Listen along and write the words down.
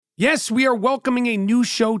Yes, we are welcoming a new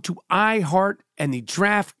show to iHeart and the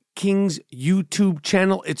DraftKings YouTube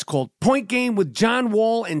channel. It's called Point Game with John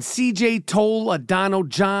Wall and CJ Toledano.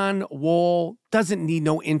 John Wall doesn't need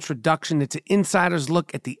no introduction. It's an insider's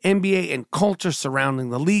look at the NBA and culture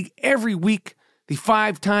surrounding the league. Every week, the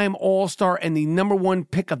five-time All-Star and the number one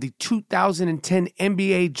pick of the 2010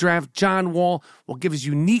 NBA Draft, John Wall, will give his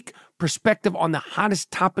unique perspective on the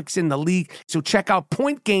hottest topics in the league. So check out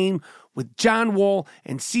Point Game with John Wall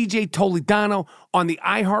and CJ Toledano on the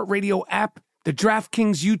iHeartRadio app, the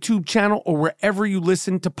DraftKings YouTube channel, or wherever you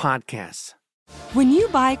listen to podcasts. When you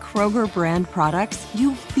buy Kroger brand products,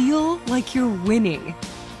 you feel like you're winning.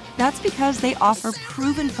 That's because they offer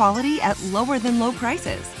proven quality at lower than low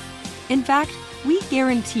prices. In fact, we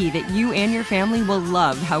guarantee that you and your family will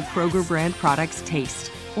love how Kroger brand products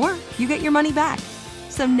taste, or you get your money back.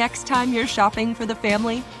 So next time you're shopping for the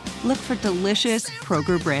family, look for delicious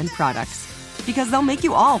Kroger brand products, because they'll make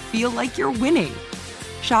you all feel like you're winning.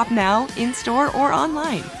 Shop now, in-store, or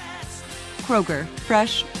online. Kroger,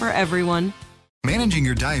 fresh for everyone. Managing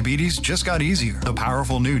your diabetes just got easier. The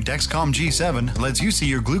powerful new Dexcom G7 lets you see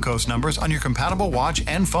your glucose numbers on your compatible watch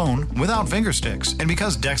and phone without finger sticks. And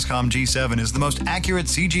because Dexcom G7 is the most accurate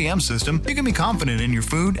CGM system, you can be confident in your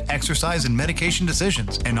food, exercise, and medication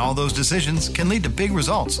decisions. And all those decisions can lead to big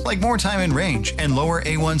results, like more time in range and lower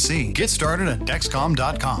A1C. Get started at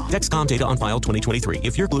Dexcom.com. Dexcom data on file 2023.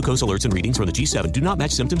 If your glucose alerts and readings from the G7 do not match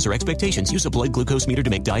symptoms or expectations, use a blood glucose meter to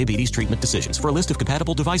make diabetes treatment decisions. For a list of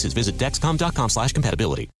compatible devices, visit Dexcom.com/compatibility.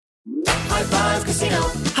 High Five Casino.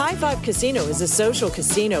 High Five Casino is a social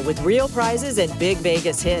casino with real prizes and big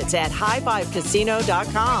Vegas hits at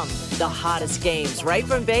highfivecasino.com. The hottest games right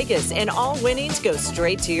from Vegas, and all winnings go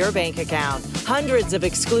straight to your bank account. Hundreds of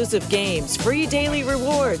exclusive games, free daily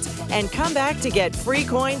rewards, and come back to get free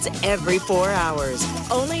coins every 4 hours.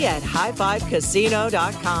 Only at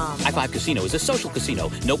highfivecasino.com. High Five Casino is a social casino.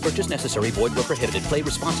 No purchase necessary. Void where prohibited. Play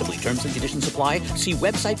responsibly. Terms and conditions apply. See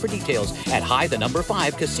website for details at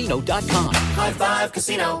high5casino.com. High Five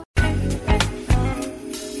Casino.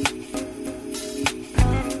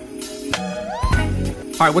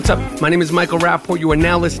 All right, what's up? My name is Michael Rappaport. You are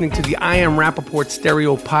now listening to the I Am Rappaport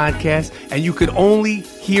Stereo Podcast, and you could only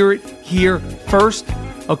hear it here first,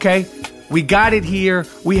 okay? We got it here.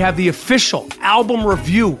 We have the official album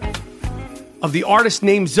review of the artist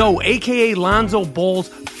named Zoe, a.k.a. Lonzo Ball's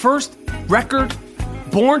first record,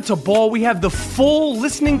 Born to Ball. We have the full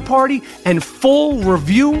listening party and full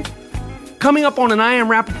review coming up on an I Am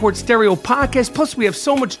Rappaport Stereo Podcast. Plus, we have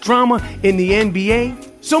so much drama in the NBA.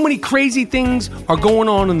 So many crazy things are going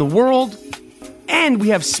on in the world. And we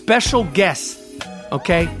have special guests,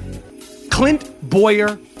 okay? Clint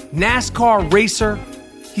Bowyer, NASCAR racer.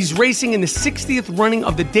 He's racing in the 60th running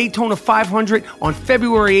of the Daytona 500 on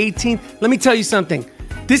February 18th. Let me tell you something.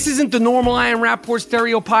 This isn't the normal I Am Rappaport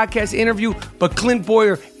Stereo Podcast interview, but Clint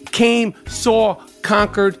Bowyer came, saw,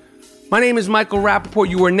 conquered. My name is Michael Rappaport.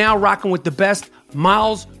 You are now rocking with the best,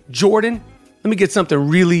 Miles Jordan. Let me get something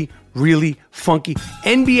really funky.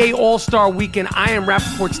 NBA All-Star Weekend, I Am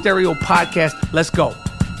Rappaport Stereo Podcast. Let's go.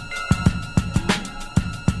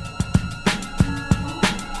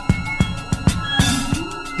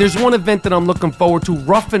 There's one event that I'm looking forward to,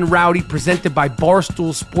 Rough and Rowdy, presented by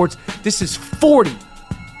Barstool Sports. This is 40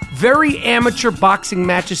 very amateur boxing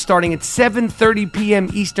matches starting at 7:30 p.m.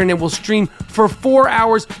 Eastern and will stream for 4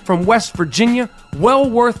 hours from West Virginia. Well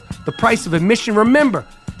worth the price of admission. Remember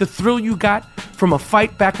the thrill you got from a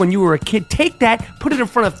fight back when you were a kid. Take that, put it in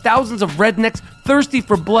front of thousands of rednecks thirsty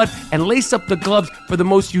for blood, and lace up the gloves for the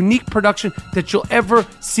most unique production that you'll ever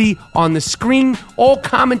see on the screen. All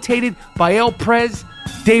commentated by El Prez,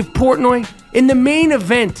 Dave Portnoy. In the main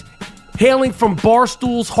event, hailing from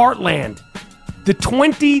Barstool's heartland, the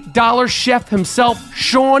 $20 chef himself,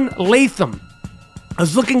 Sean Latham,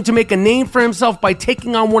 is looking to make a name for himself by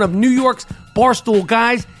taking on one of New York's Barstool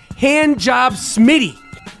guys, Handjob Smitty.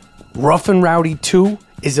 Rough and Rowdy 2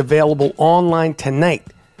 is available online tonight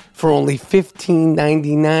for only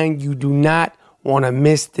 $15.99. You do not want to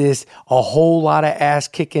miss this. A whole lot of ass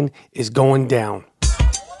kicking is going down.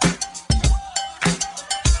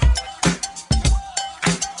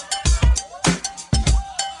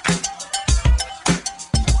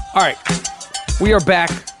 All right, we are back.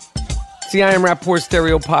 It's the I Am Rappaport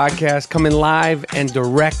Stereo Podcast, coming live and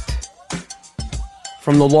direct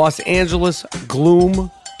from the Los Angeles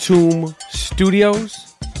Gloom Tomb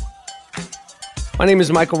Studios. My name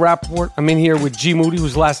is Michael Rappaport. I'm in here with G Moody,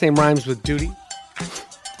 whose last name rhymes with duty.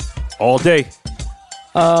 All day.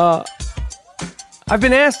 I've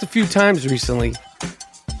been asked a few times recently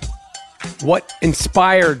what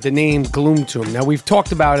inspired the name Gloom Tomb. Now, we've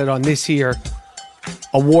talked about it on this here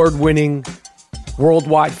award-winning,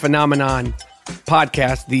 worldwide phenomenon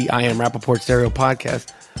podcast, the I Am Rappaport Stereo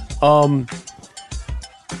podcast.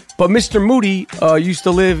 But Mr. Moody used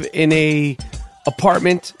to live in a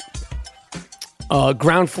apartment,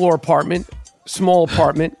 ground floor apartment, small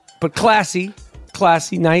apartment, but classy,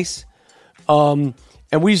 nice. And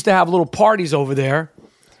we used to have little parties over there.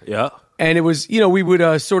 Yeah. And it was, we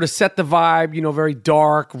would sort of set the vibe, very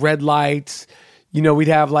dark, red lights. We'd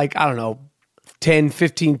have like, I don't know, 10,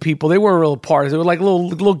 15 people. They weren't real parties. They were like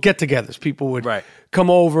little get-togethers. People would come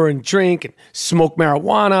over and drink and smoke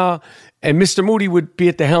marijuana. And Mr. Moody would be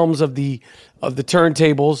at the helms of the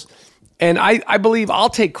turntables. And I believe I'll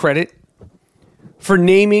take credit for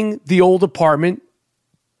naming the old apartment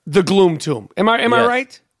the Gloom Tomb. Am I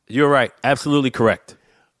right? You're right. Absolutely correct.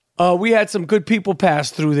 We had some good people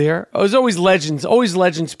pass through there. There's always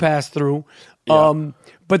legends pass through. Yeah.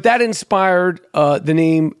 But that inspired the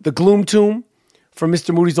name the Gloom Tomb from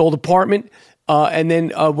Mr. Moody's old apartment. And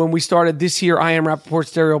then when we started this here I Am Rappaport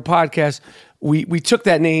Stereo podcast, we took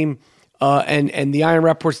that name and the I Am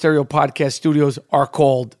Rappaport Stereo podcast studios are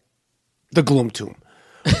called the Gloom Tomb.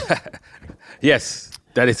 Yes,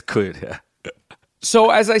 that is good.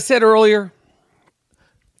 So as I said earlier,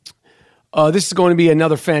 this is going to be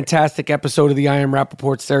another fantastic episode of the I Am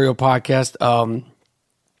Rappaport Stereo podcast.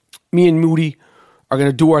 Me and Moody are going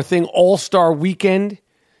to do our thing. All-Star Weekend,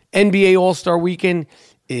 NBA All-Star Weekend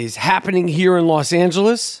is happening here in Los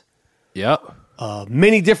Angeles. Yep.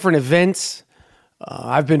 Many different events.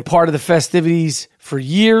 I've been part of the festivities for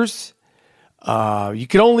years. You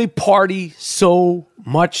can only party so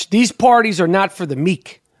much. These parties are not for the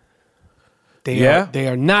meek. They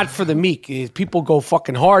are not for the meek. People go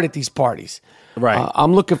fucking hard at these parties. Right.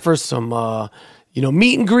 I'm looking for some,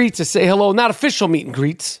 meet and greets to say hello. Not official meet and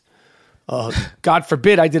greets. God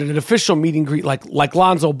forbid I did an official meet and greet like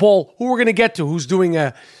Lonzo Ball, who we're going to get to, who's doing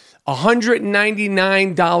a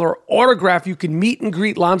 $199 autograph. You can meet and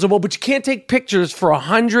greet Lonzo Ball, but you can't take pictures for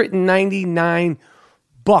 $199.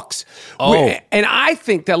 Oh. And I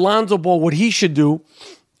think that Lonzo Ball, what he should do,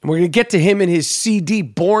 and we're going to get to him and his CD,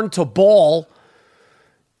 Born to Ball.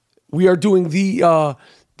 We are doing the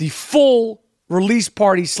full release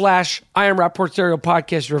party / I Am Rappaport Stereo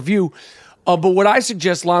podcast review. But what I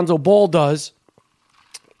suggest Lonzo Ball does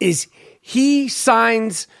is he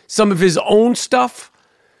signs some of his own stuff,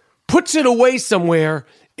 puts it away somewhere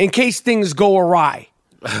in case things go awry.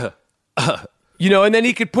 And then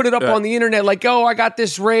he could put it up on the internet like, oh, I got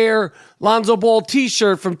this rare Lonzo Ball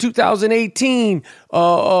t-shirt from 2018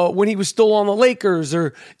 when he was still on the Lakers.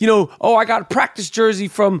 Or, oh, I got a practice jersey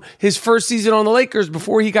from his first season on the Lakers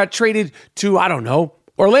before he got traded to, I don't know,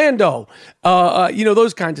 Orlando.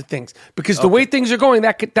 Those kinds of things. Because the way things are going,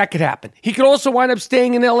 that could happen. He could also wind up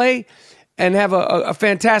staying in L.A. and have a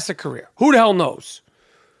fantastic career. Who the hell knows?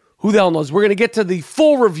 We're going to get to the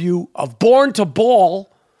full review of Born to Ball,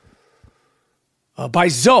 by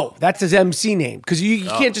Zoe. That's his MC name. Because you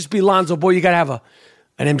can't just be Lonzo Ball. You got to have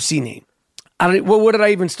an MC name. What did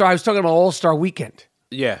I even start? I was talking about All-Star Weekend.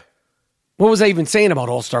 Yeah. What was I even saying about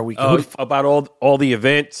All-Star Weekend? About all the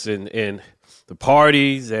events and the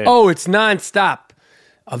parties. And it's nonstop.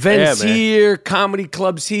 Events here, comedy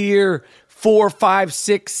clubs here, 4, 5,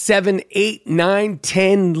 6, 7, 8, 9,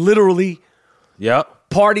 10, literally.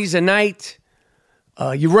 Yep. Parties a night.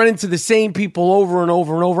 You run into the same people over and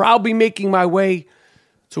over and over. I'll be making my way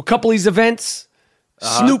to a couple of these events.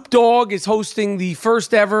 Snoop Dogg is hosting the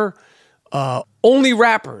first ever Only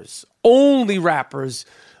Rappers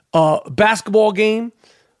basketball game.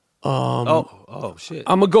 Shit.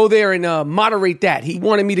 I'm going to go there and moderate that. He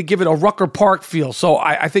wanted me to give it a Rucker Park feel. So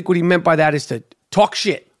I think what he meant by that is to talk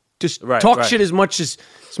shit. Just talk shit as much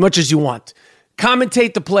as you want.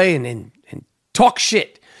 Commentate the play and talk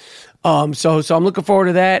shit. So I'm looking forward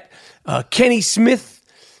to that. Kenny Smith,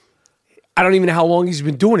 I don't even know how long he's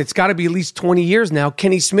been doing it. It's got to be at least 20 years now.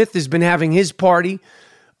 Kenny Smith has been having his party,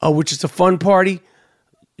 which is a fun party.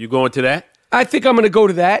 You going to that? I think I'm going to go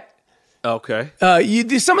to that. Okay.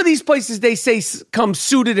 Some of these places, they say, come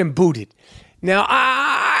suited and booted. Now,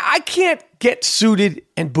 I can't get suited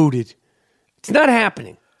and booted. It's not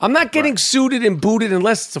happening. I'm not getting suited and booted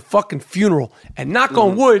unless it's a fucking funeral. And knock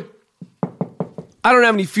on wood, I don't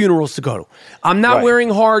have any funerals to go to. I'm not wearing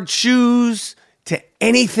hard shoes to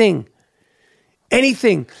anything.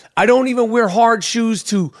 Anything. I don't even wear hard shoes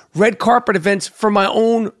to red carpet events for my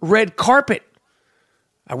own red carpet.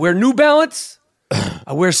 I wear New Balance.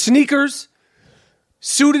 I wear sneakers.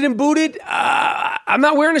 Suited and booted. I'm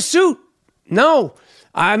not wearing a suit. No.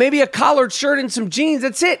 Maybe a collared shirt and some jeans.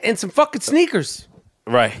 That's it. And some fucking sneakers.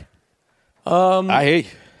 Right. I hear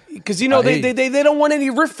you. because they don't want any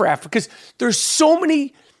riffraff because there's so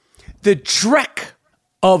many. The dreck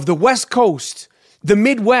of the West Coast, the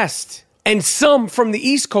Midwest, and some from the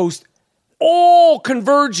East Coast all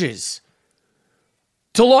converges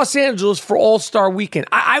to Los Angeles for All-Star Weekend.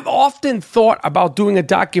 I've often thought about doing a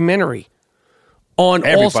documentary on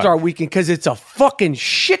All-Star Weekend because it's a fucking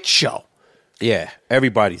shit show. Yeah,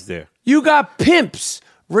 everybody's there. You got pimps,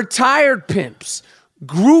 retired pimps,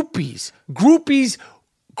 groupies.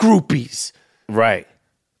 Right.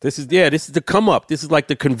 This is the come up. This is like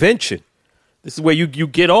the convention. This is where you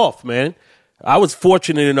get off, man. I was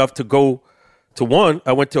fortunate enough to go to one.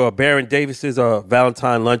 I went to a Baron Davis's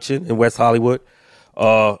Valentine luncheon in West Hollywood.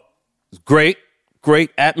 Great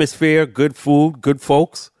atmosphere, good food, good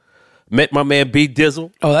folks. Met my man B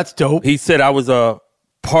Dizzle. Oh, that's dope. He said I was a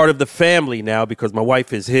part of the family now because my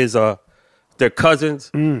wife is his their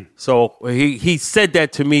cousins. So he said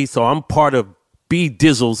that to me. So I'm part of B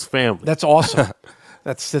Dizzle's family. That's awesome.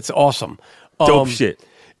 That's awesome. Dope shit.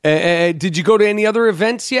 Did you go to any other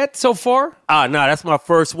events yet so far? No, that's my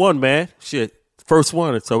first one, man. Shit, first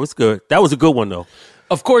one. So it's good. That was a good one though.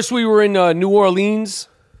 Of course, we were in New Orleans.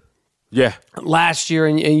 Yeah. Last year,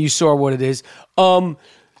 and you saw what it is.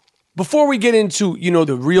 Before we get into,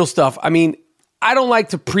 the real stuff, I mean, I don't like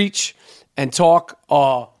to preach and talk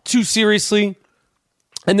too seriously,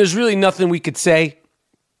 and there's really nothing we could say.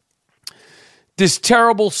 This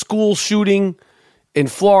terrible school shooting in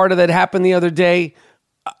Florida that happened the other day,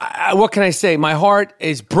 what can I say? My heart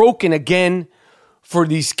is broken again for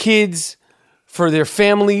these kids, for their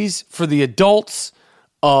families, for the adults.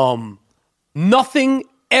 Nothing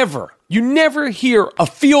ever. You never hear a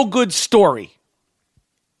feel-good story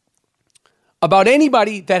about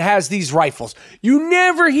anybody that has these rifles. You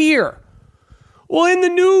never hear. Well, in the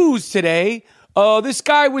news today, this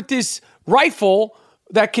guy with this rifle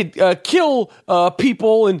that could kill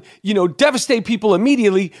people and, devastate people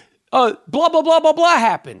immediately, blah, blah, blah, blah, blah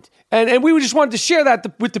happened. And we just wanted to share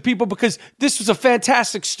that with the people because this was a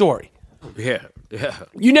fantastic story. Yeah.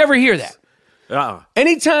 You never hear that.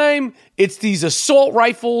 Anytime it's these assault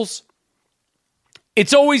rifles,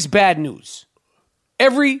 it's always bad news.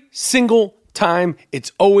 Every single time,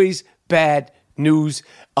 it's always bad news.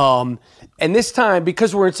 And this time,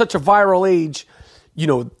 because we're in such a viral age,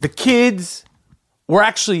 the kids were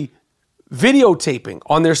actually videotaping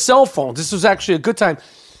on their cell phones. This was actually a good time.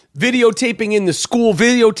 Videotaping in the school,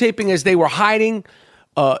 videotaping as they were hiding,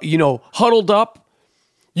 huddled up.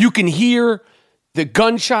 You can hear the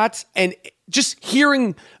gunshots and just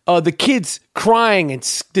hearing the kids crying and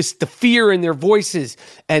the fear in their voices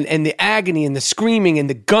and the agony and the screaming and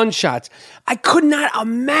the gunshots. I could not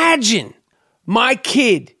imagine my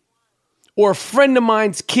kid or a friend of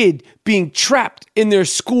mine's kid being trapped in their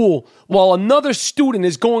school while another student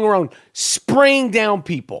is going around spraying down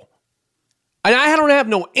people. And I don't have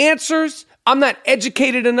no answers. I'm not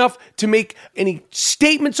educated enough to make any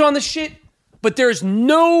statements on the shit, but there's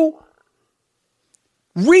no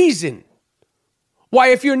reason why,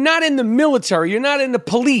 if you're not in the military, you're not in the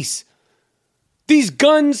police, these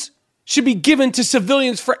guns should be given to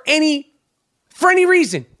civilians for any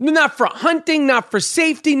reason. Not for hunting, not for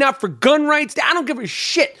safety, not for gun rights. I don't give a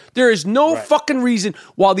shit. There is no fucking reason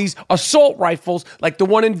why these assault rifles, like the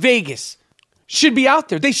one in Vegas, should be out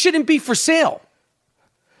there. They shouldn't be for sale.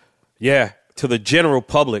 Yeah, to the general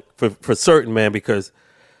public for certain, man, because,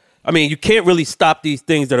 I mean, you can't really stop these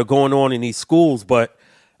things that are going on in these schools, but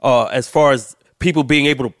as far as people being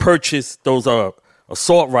able to purchase those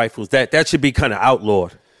assault rifles, that should be kind of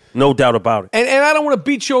outlawed. No doubt about it. And I don't want to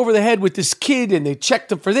beat you over the head with this kid, and they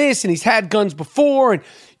checked him for this, and he's had guns before, and,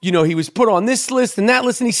 he was put on this list and that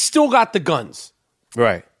list, and he's still got the guns.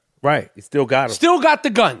 Right. He still got them. Still got the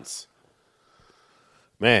guns.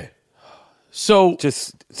 Man. So.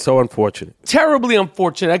 Just so unfortunate. Terribly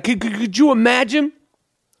unfortunate. Could you imagine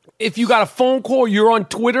if you got a phone call, you're on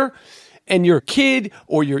Twitter, and your kid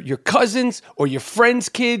or your cousins or your friend's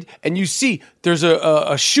kid, and you see there's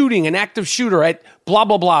a shooting, an active shooter at blah,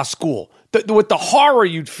 blah, blah school. With the horror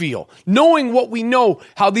you'd feel, knowing what we know,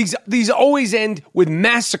 how these always end with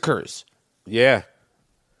massacres. Yeah.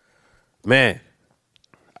 Man,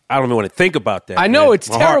 I don't even want to think about that. I know, man. It's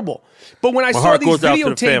terrible. But when I saw these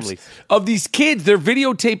videotapes the of these kids, they're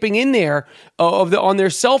videotaping in there on their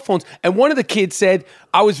cell phones. And one of the kids said,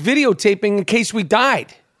 I was videotaping in case we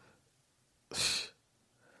died.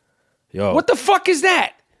 Yo. What the fuck is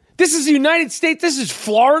that? This is the United States. This is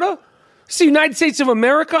Florida. This is the United States of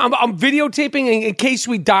America. I'm videotaping in case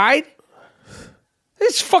we died.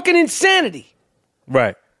 It's fucking insanity.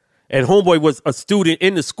 Right. And homeboy was a student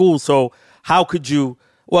in the school, so how could you?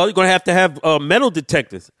 Well, you're going to have metal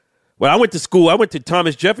detectors. When I went to school, I went to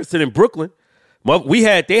Thomas Jefferson in Brooklyn.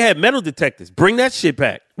 They had metal detectors. Bring that shit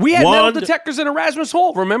back. We had metal detectors in Erasmus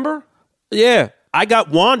Hall, remember? Yeah. I got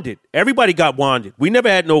wanded. Everybody got wanded. We never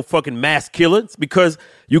had no fucking mass killings because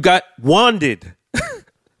you got wanded.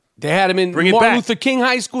 They had them in Martin Luther King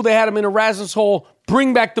High School. They had them in Erasmus Hall.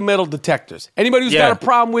 Bring back the metal detectors. Anybody who's got a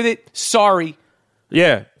problem with it, sorry.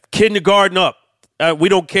 Yeah. Kindergarten up. We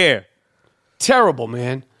don't care. Terrible,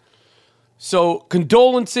 man. So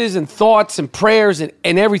condolences and thoughts and prayers and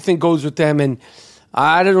everything goes with them. And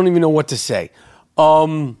I don't even know what to say.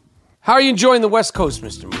 How are you enjoying the West Coast,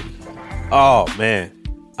 Mr. Moody? Oh, man.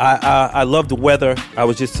 I love the weather. I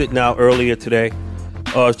was just sitting out earlier today.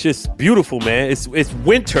 It's just beautiful, man. It's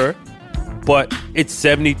winter, but it's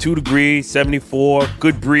 72 degrees, 74,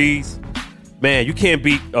 good breeze. Man, you can't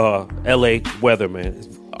beat L.A. weather, man.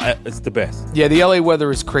 It's the best. Yeah, the L.A. weather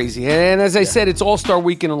is crazy. And as I said, it's All-Star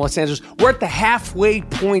Weekend in Los Angeles. We're at the halfway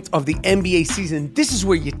point of the NBA season. This is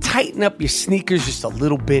where you tighten up your sneakers just a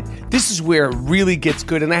little bit. This is where it really gets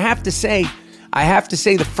good. And I have to say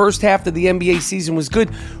the first half of the NBA season was good,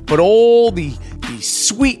 but all the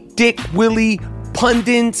sweet Dick Willie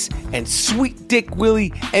pundits and sweet Dick Willie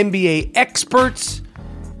NBA experts.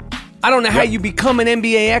 I don't know how you become an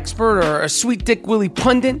NBA expert or a sweet Dick Willie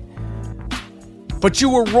pundit, but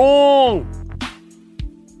you were wrong.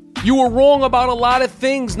 You were wrong about a lot of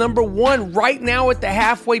things. Number one, right now at the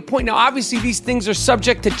halfway point. Now, obviously, these things are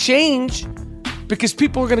subject to change because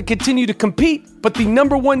people are going to continue to compete, but the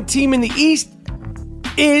number one team in the East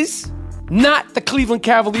is not the Cleveland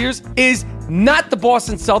Cavaliers, is not the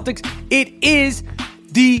Boston Celtics. It is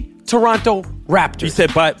the Toronto Raptors. You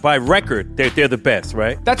said by record, they're the best,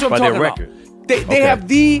 right? That's what I'm talking about. They have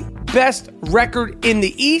the best record in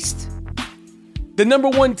the East. The number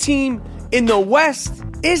one team in the West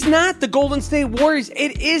is not the Golden State Warriors.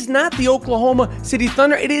 It is not the Oklahoma City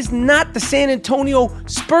Thunder. It is not the San Antonio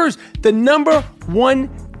Spurs. The number one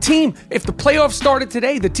team, if the playoffs started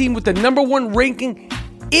today, the team with the number one ranking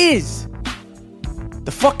is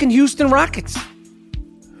the fucking Houston Rockets.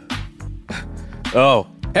 Oh.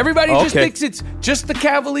 Everybody just thinks it's just the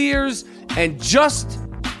Cavaliers and just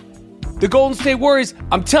the Golden State Warriors.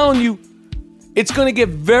 I'm telling you, it's going to get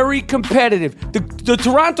very competitive. The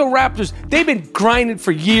Toronto Raptors, they've been grinding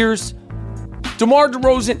for years. DeMar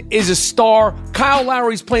DeRozan is a star. Kyle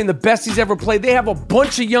Lowry's playing the best he's ever played. They have a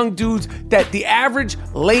bunch of young dudes that the average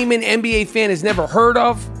layman NBA fan has never heard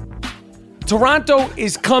of. Toronto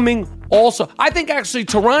is coming also. I think actually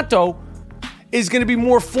Toronto is going to be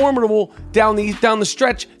more formidable down the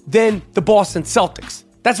stretch than the Boston Celtics.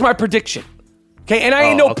 That's my prediction. Okay, and I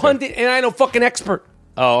ain't no pundit and I ain't no fucking expert.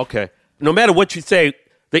 Oh, okay. No matter what you say,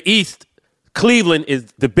 the East, Cleveland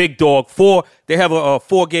is the big dog. They have a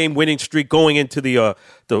 4-game winning streak going into the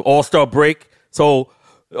All-Star break. So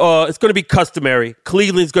it's going to be customary.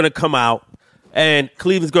 Cleveland's going to come out, and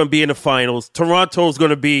Cleveland's going to be in the finals. Toronto's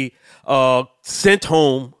going to be sent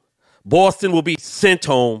home. Boston will be sent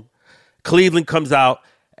home. Cleveland comes out,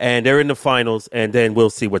 and they're in the finals, and then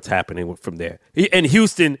we'll see what's happening from there. And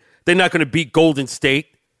Houston, they're not going to beat Golden State.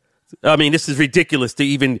 I mean, this is ridiculous to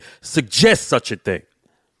even suggest such a thing.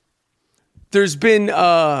 There's been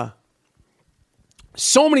so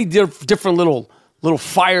many different little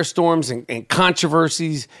firestorms and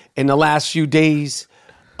controversies in the last few days.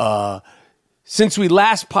 Since we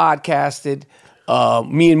last podcasted,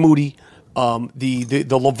 me and Moody, the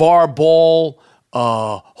LeVar Ball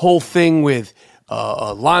whole thing with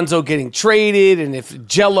Lonzo getting traded, and if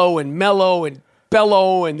Jello and Melo and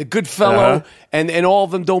Bello and the good fellow and all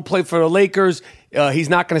of them don't play for the Lakers, he's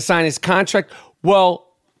not going to sign his contract. Well,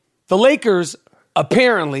 the Lakers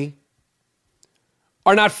apparently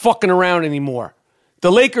are not fucking around anymore.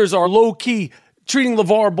 The Lakers are low-key treating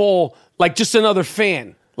LeVar Ball like just another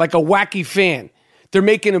fan, like a wacky fan. They're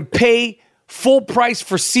making him pay full price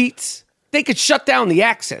for seats. They could shut down the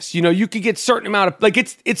access. You know, you could get certain amount of, like,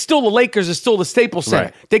 it's still the Lakers, it's still the Staples Center.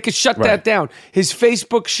 Right. They could shut that down. His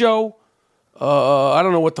Facebook show, I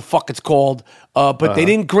don't know what the fuck it's called, but they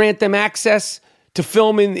didn't grant them access to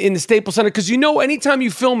film in the Staples Center. Because, you know, anytime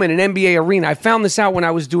you film in an NBA arena, I found this out when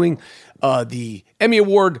I was doing the Emmy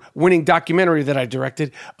Award-winning documentary that I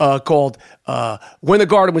directed called When the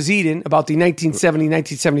Garden Was Eden, about the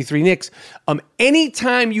 1970-1973 Knicks.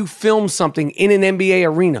 Anytime you film something in an NBA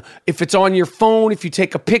arena, if it's on your phone, if you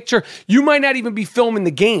take a picture, you might not even be filming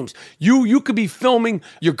the games. You could be filming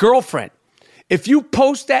your girlfriend. If you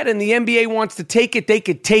post that and the NBA wants to take it, they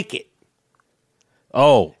could take it.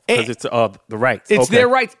 Oh, because it's the rights. It's their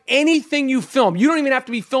rights. Anything you film, you don't even have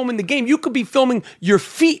to be filming the game. You could be filming your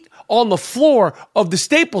feet on the floor of the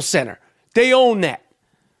Staples Center. They own that.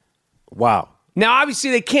 Wow. Now,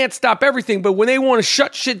 obviously, they can't stop everything, but when they want to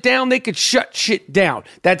shut shit down, they could shut shit down.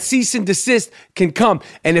 That cease and desist can come.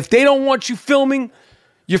 And if they don't want you filming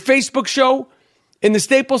your Facebook show in the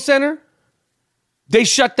Staples Center, they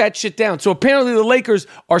shut that shit down. So apparently the Lakers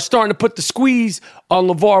are starting to put the squeeze on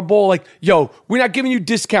LeVar Ball. Like, yo, we're not giving you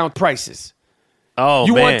discount prices. Oh,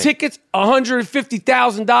 you man. want tickets?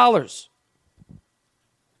 $150,000.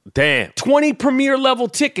 Damn. 20 premier level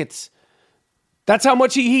tickets. That's how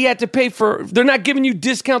much he had to pay for. They're not giving you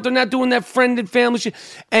discount. They're not doing that friend and family shit.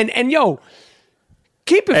 And yo,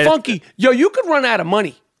 keep it funky. Yo, you could run out of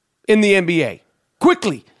money in the NBA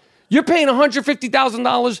quickly. You're paying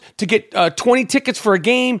 $150,000 to get 20 tickets for a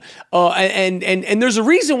game, and there's a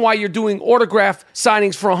reason why you're doing autograph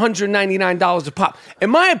signings for $199 a pop. In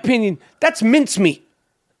my opinion, that's mincemeat.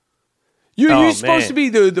 You're supposed to be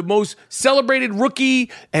the most celebrated rookie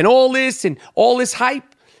and all this hype.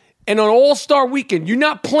 And on All-Star Weekend, you're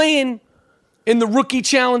not playing in the Rookie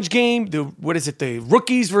Challenge game. The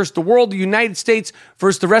rookies versus the world, the United States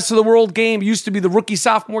versus the rest of the world game. It used to be the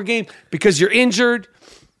rookie-sophomore game because you're injured.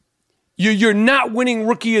 You're not winning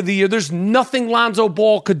Rookie of the Year. There's nothing Lonzo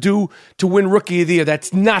Ball could do to win Rookie of the Year.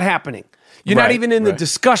 That's not happening. You're not even in the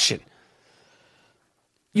discussion.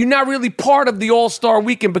 You're not really part of the All-Star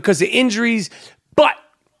Weekend because of injuries, but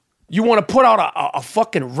you want to put out a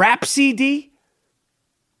fucking rap CD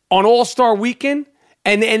on All-Star Weekend,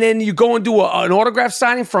 and then you go and do an autograph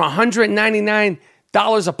signing for $199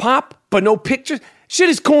 a pop, but no pictures? Shit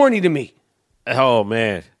is corny to me. Oh,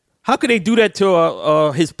 man. How could they do that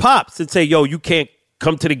to his pops and say, yo, you can't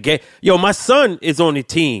come to the game? Yo, my son is on the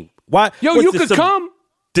team. Why? Yo, you could come.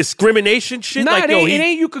 Discrimination shit? Nah, like, it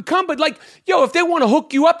ain't you could come, but like, yo, if they want to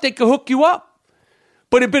hook you up, they could hook you up.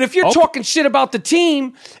 But if you're talking shit about the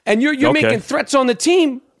team and you're making threats on the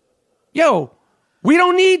team, yo, we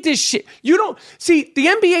don't need this shit. You don't see the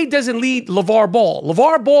NBA doesn't need LeVar Ball.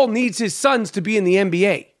 LeVar Ball needs his sons to be in the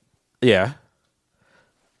NBA. Yeah.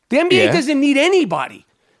 The NBA doesn't need anybody.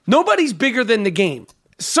 Nobody's bigger than the game.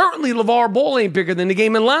 Certainly LeVar Ball ain't bigger than the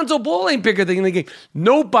game, and Lonzo Ball ain't bigger than the game.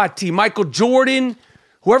 Nobody. Michael Jordan,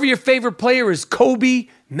 whoever your favorite player is, Kobe,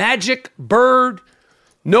 Magic, Bird.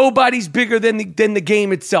 Nobody's bigger than the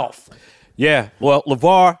game itself. Yeah. Well,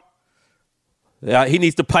 LeVar, he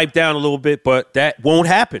needs to pipe down a little bit, but that won't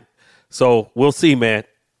happen. So we'll see, man.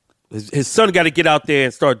 His son got to get out there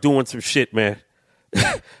and start doing some shit, man.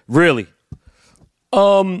 Really.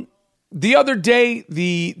 The other day,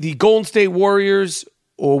 the Golden State Warriors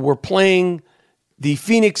were playing the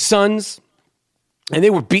Phoenix Suns, and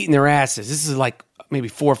they were beating their asses. This is like maybe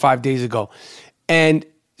 4 or 5 days ago. And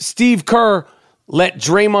Steve Kerr let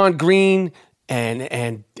Draymond Green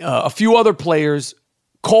and a few other players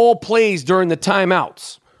call plays during the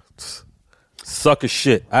timeouts. Sucker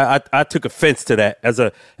shit. I took offense to that as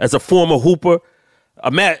a former hooper.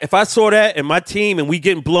 Matt, if I saw that in my team and we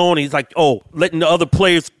getting blown, and he's like, oh, letting the other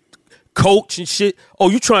players coach and shit. Oh,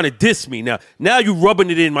 you trying to diss me now. Now you rubbing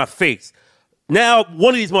it in my face. Now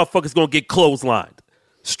one of these motherfuckers going to get clotheslined.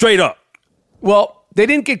 Straight up. Well, they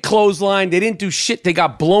didn't get clotheslined. They didn't do shit. They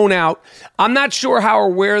got blown out. I'm not sure how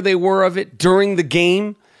aware they were of it during the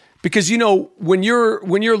game. Because, you know, when you're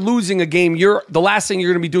losing a game, the last thing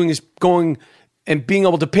you're going to be doing is going and being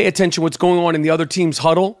able to pay attention to what's going on in the other team's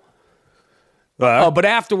huddle. But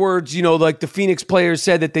afterwards, you know, like the Phoenix players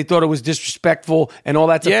said that they thought it was disrespectful and all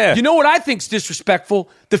that stuff. Yeah. You know what I think's disrespectful?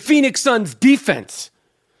 The Phoenix Suns defense.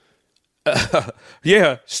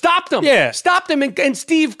 Yeah. Stop them. Yeah. Stop them. And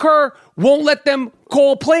Steve Kerr won't let them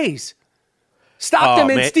call plays. Stop them,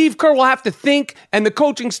 and man. Steve Kerr will have to think, and the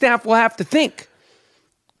coaching staff will have to think.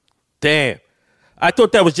 Damn. I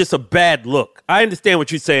thought that was just a bad look. I understand what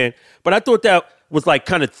you're saying, but I thought that was like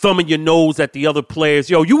kind of thumbing your nose at the other players.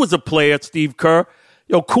 Yo, you was a player, Steve Kerr.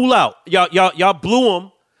 Yo, cool out. Y'all blew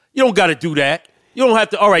him. You don't got to do that. You don't have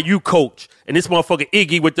to, all right, you coach. And this motherfucker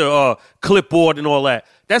Iggy with the clipboard and all that.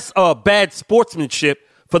 That's bad sportsmanship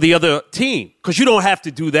for the other team because you don't have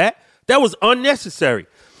to do that. That was unnecessary.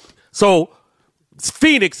 So,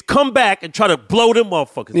 Phoenix, come back and try to blow them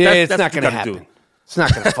motherfuckers. Yeah, it's not going to happen. It's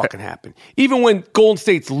not going to fucking happen. Even when Golden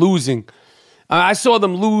State's losing. I saw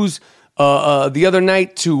them lose the other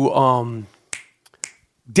night to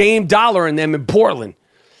Dame Dollar and them in Portland.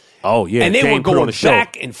 Oh, yeah. And they were going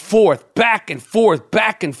back and forth, back and forth,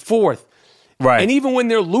 back and forth. Right. And even when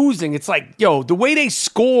they're losing, it's like, yo, the way they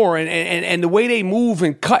score and the way they move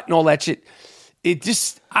and cut and all that shit, it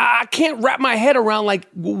just, I can't wrap my head around like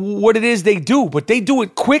what it is they do. But they do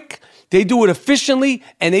it quick, they do it efficiently,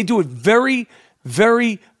 and they do it very,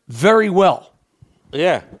 very, very well.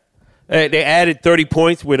 Yeah. They added 30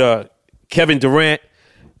 points with Kevin Durant.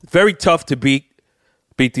 Very tough to beat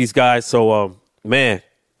these guys. So Man,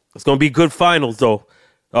 it's going to be good finals, though.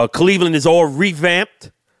 Cleveland is all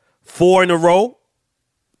revamped. 4 in a row.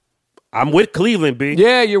 I'm with Cleveland, B.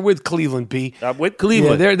 Yeah, you're with Cleveland, B. I'm with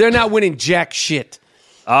Cleveland. Yeah, they're not winning jack shit.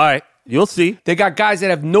 All right. You'll see. They got guys that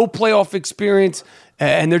have no playoff experience,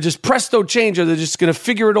 and they're just presto change, or they're just going to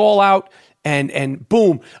figure it all out, and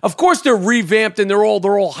boom. Of course, they're revamped and they're all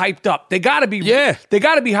hyped up. They got to be. Yeah. They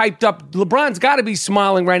got to be hyped up. LeBron's got to be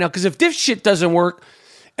smiling right now, because if this shit doesn't work,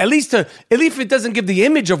 at least if it doesn't give the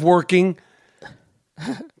image of working,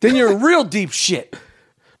 then you're in real deep shit.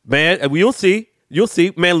 Man, you'll see. You'll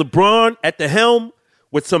see. Man, LeBron at the helm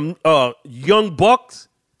with some young bucks.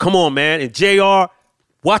 Come on, man. And JR,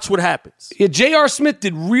 watch what happens. Yeah, J.R. Smith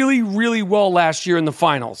did really, really well last year in the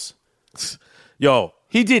finals. Yo.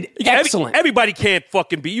 He did excellent. Everybody can't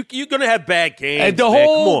fucking be. You're going to have bad games, and the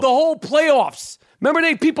whole playoffs.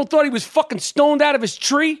 Remember people thought he was fucking stoned out of his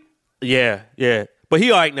tree? Yeah. But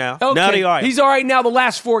he all right now. Okay. Now they all right. He's all right now the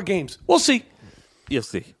last 4 games. We'll see. You'll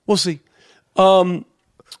see. We'll see. We're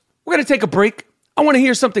going to take a break. I want to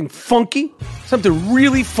hear something funky, something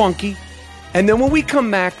really funky. And then when we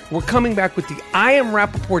come back, we're coming back with the I Am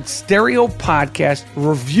Rappaport Stereo Podcast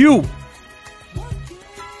review.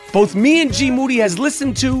 Both me and G Moody has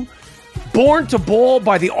listened to Born to Ball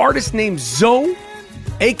by the artist named Zoe,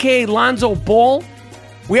 a.k.a. Lonzo Ball.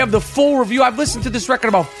 We have the full review. I've listened to this record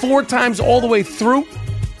about 4 times all the way through.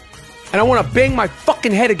 And I want to bang my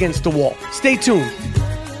fucking head against the wall. Stay tuned.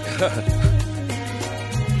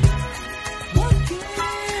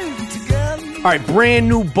 All right, brand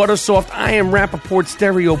new Buttersoft I Am Rappaport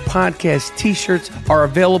Stereo Podcast t-shirts are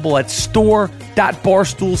available at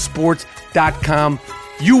store.barstoolsports.com.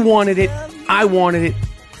 You wanted it. I wanted it.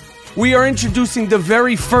 We are introducing the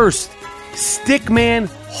very first Stickman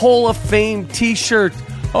Hall of Fame t-shirt.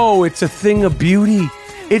 Oh, it's a thing of beauty.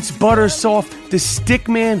 It's Buttersoft, the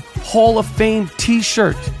Stickman Hall of Fame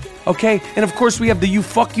t-shirt. Okay? And of course, we have the You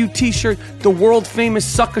Fuck You t-shirt, the world famous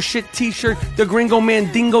Sucker Shit t-shirt, the Gringo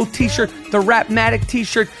Mandingo t-shirt, the Rapmatic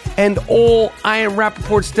t-shirt, and all I Am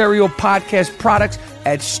Rappaport Stereo Podcast products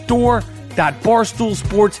at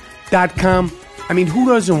store.barstoolsports.com. I mean, who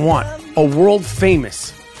doesn't want a world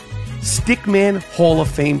famous Stickman Hall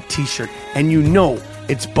of Fame t-shirt? And you know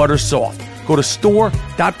it's Buttersoft. Go to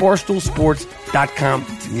store.barstoolsports.com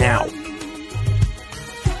now.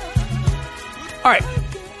 All right.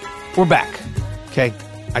 We're back, okay?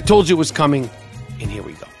 I told you it was coming, and here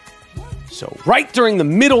we go. So right during the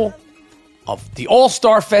middle of the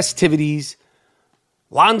All-Star festivities,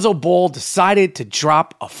 Lonzo Ball decided to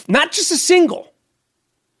drop not just a single,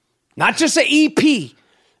 not just an EP.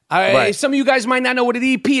 Right. Some of you guys might not know what an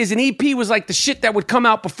EP is. An EP was like the shit that would come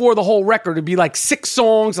out before the whole record. It'd be like 6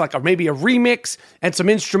 songs, like maybe a remix, and some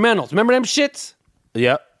instrumentals. Remember them shits?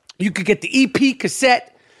 Yep. You could get the EP cassette,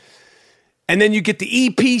 and then you get the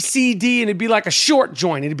EP CD, and it'd be like a short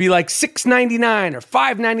joint. It'd be like $6.99 or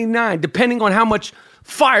 $5.99, depending on how much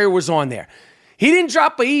fire was on there. He didn't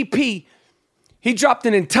drop an EP. He dropped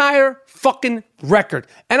an entire fucking record.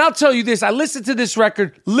 And I'll tell you this, I listened to this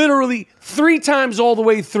record literally 3 times all the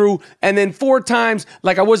way through, and then 4 times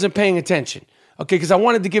like I wasn't paying attention. Okay, because I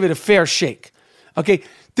wanted to give it a fair shake. Okay,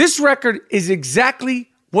 this record is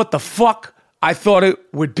exactly what the fuck I thought it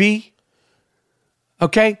would be.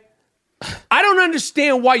 Okay? I don't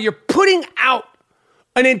understand why you're putting out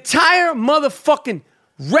an entire motherfucking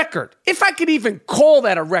record, if I could even call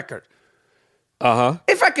that a record.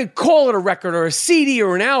 If I could call it a record or a CD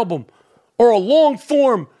or an album or a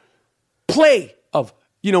long-form play of,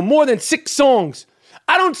 more than 6 songs.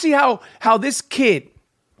 I don't see how this kid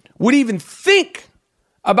would even think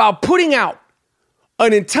about putting out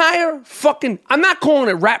an entire fucking, I'm not calling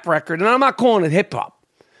it rap record, and I'm not calling it hip-hop.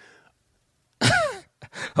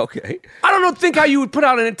 Okay. I don't think how you would put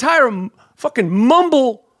out an entire fucking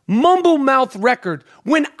mumble mouth record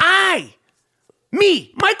when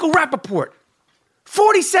me, Michael Rappaport,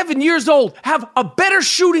 47 years old, have a better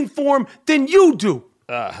shooting form than you do.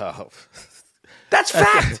 That's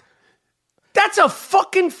fact. That's a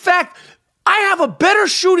fucking fact. I have a better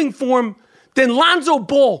shooting form than Lonzo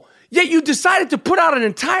Ball, yet you decided to put out an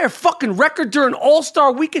entire fucking record during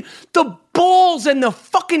All-Star Weekend. The balls and the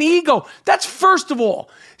fucking ego. That's first of all.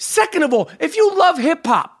 Second of all, if you love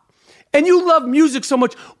hip-hop and you love music so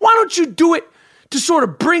much, why don't you do it to sort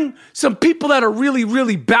of bring some people that are really,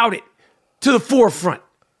 really about it to the forefront?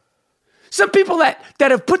 Some people that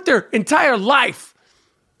have put their entire life,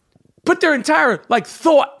 put their entire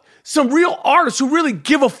thought, some real artists who really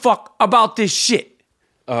give a fuck about this shit.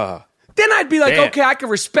 Then I'd be like, damn. Okay, I can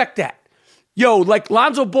respect that. Yo, like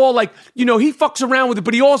Lonzo Ball, like, he fucks around with it,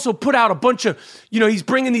 but he also put out a bunch of, he's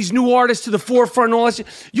bringing these new artists to the forefront and all that shit.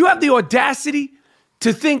 You have the audacity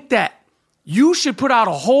to think that you should put out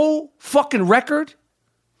a whole fucking record?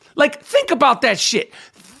 Like, think about that shit.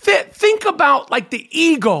 Think about, like, the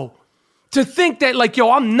ego to think that, like,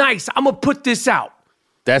 yo, I'm nice. I'm going to put this out.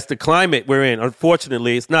 That's the climate we're in.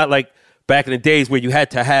 Unfortunately, it's not like back in the days where you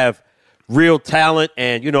had to have real talent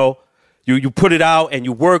and, you put it out and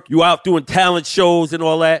you out doing talent shows and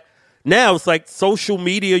all that. Now it's like social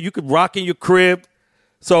media. You could rock in your crib.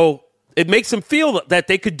 So it makes them feel that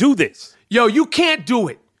they could do this. Yo, you can't do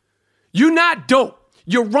it. You're not dope.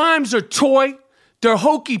 Your rhymes are toy. They're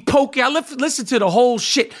hokey pokey. I listen to the whole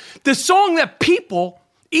shit. The song that people,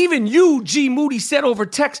 even you, G Moody, said over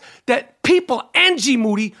text, that people and G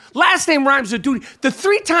Moody, last name rhymes with duty, the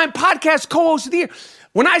 3-time podcast co-host of the year.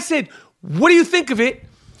 When I said, what do you think of it?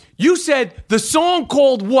 You said the song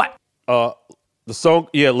called what? The song,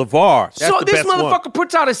 LeVar. That's so the this best motherfucker one.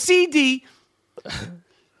 puts out a CD.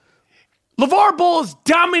 LeVar Ball is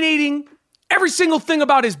dominating every single thing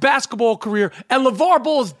about his basketball career, and LeVar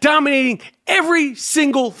Ball is dominating every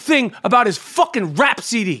single thing about his fucking rap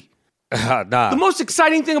CD. Nah. The most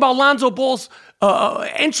exciting thing about Lonzo Ball's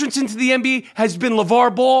entrance into the NBA has been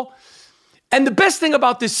LeVar Ball. And the best thing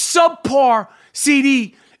about this subpar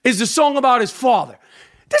CD is the song about his father.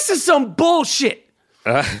 This is some bullshit.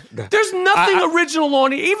 There's nothing original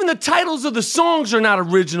on it. Even the titles of the songs are not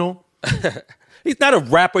original. He's not a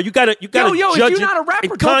rapper. You gotta Yo, judge if you're not a rapper, in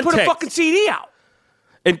don't context. put a fucking CD out.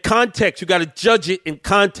 In context, you gotta judge it in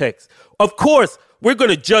context. Of course, we're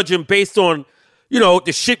gonna judge him based on,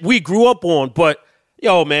 the shit we grew up on. But,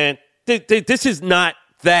 yo, man, this is not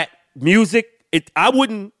that music. I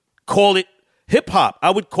wouldn't call it hip-hop. I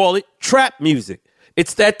would call it trap music.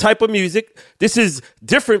 It's that type of music. This is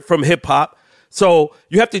different from hip-hop. So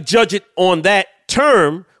you have to judge it on that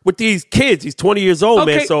term with these kids. He's 20 years old,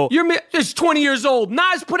 man. So you're just 20 years old.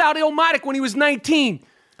 Nas put out Illmatic when he was 19.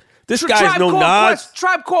 This guy's no Nas.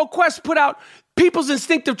 Tribe Called Quest put out People's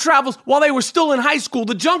Instinctive Travels while they were still in high school.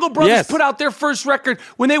 The Jungle Brothers put out their first record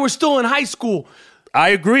when they were still in high school. I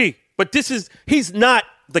agree. But he's not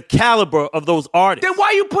the caliber of those artists. Then why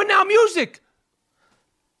are you putting out music?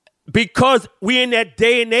 Because we're in that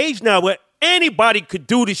day and age now where anybody could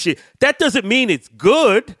do this shit. That doesn't mean it's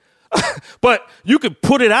good, but you could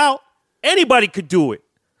put it out. Anybody could do it.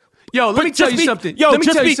 Yo, let me tell you something. Yo, let me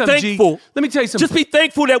just tell be you something, thankful. G. Let me tell you something. Just be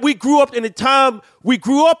thankful that we grew up in the time we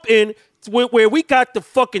grew up in where we got the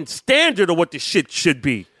fucking standard of what the shit should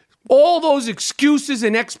be. All those excuses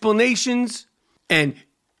and explanations and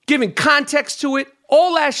giving context to it,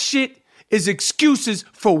 all that shit is excuses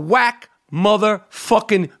for whack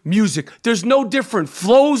motherfucking music. There's no different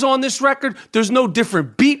flows on this record. There's no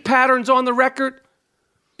different beat patterns on the record.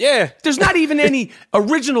 Yeah. There's not even any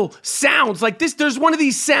original sounds like this. There's one of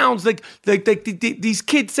these sounds like these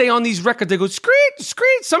kids say on these records. They go, screed,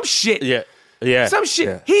 screed, some shit. Yeah. Yeah. Some shit.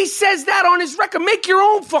 Yeah. He says that on his record. Make your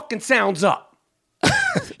own fucking sounds up.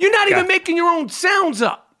 You're not even making your own sounds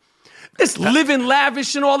up. This living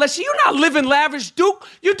lavish and all that shit. You're not living lavish, Duke.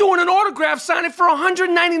 You're doing an autograph signing for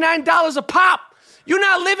 $199 a pop. You're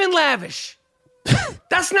not living lavish.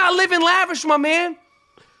 That's not living lavish, my man.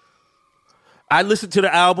 I listened to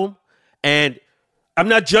the album, and I'm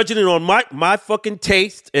not judging it on my fucking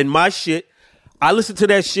taste and my shit. I listen to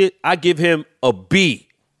that shit. I give him a B.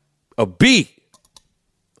 A B.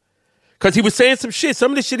 Because he was saying some shit.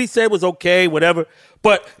 Some of the shit he said was okay, whatever.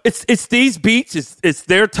 But it's these beats. It's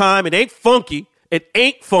their time. It ain't funky. It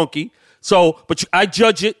ain't funky. So, I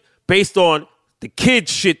judge it based on the kid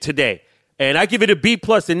shit today. And I give it a B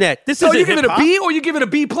plus in that. This isn't you give hip-hop. it a B or you give it a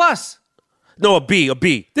B plus? No, a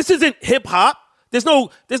B. This isn't hip hop. There's no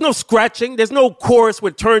scratching. There's no chorus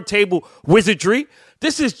with turntable wizardry.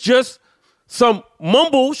 This is just some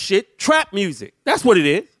mumble shit trap music. That's what it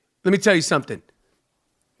is. Let me tell you something.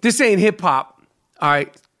 This ain't hip hop, all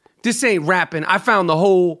right? This ain't rapping. I found the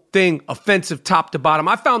whole thing offensive top to bottom.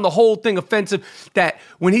 I found the whole thing offensive that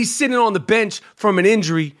when he's sitting on the bench from an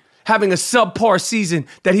injury, having a subpar season,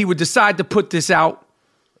 that he would decide to put this out.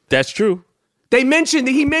 That's true. He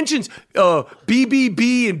mentions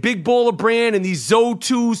BBB and Big Baller Brand and these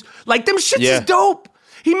Zo2s. Like, them shits is dope.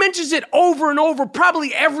 He mentions it over and over.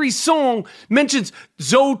 Probably every song mentions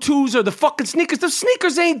Zo2s or the fucking sneakers. The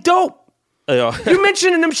sneakers ain't dope. You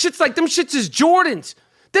mentioning them shits like them shits is Jordans.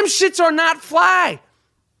 Them shits are not fly.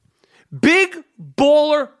 Big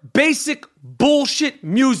baller, basic bullshit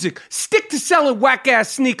music. Stick to selling whack-ass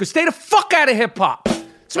sneakers. Stay the fuck out of hip-hop.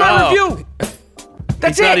 It's my review.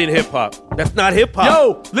 That's He's it. not in hip-hop. That's not hip-hop.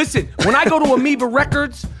 Yo, listen, when I go to Amoeba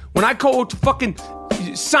Records, when I go to fucking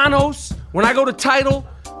Sonos, When I go to Tidal,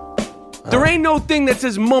 there ain't no thing that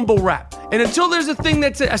says mumble rap. And until there's a thing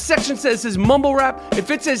that's a section that says mumble rap, if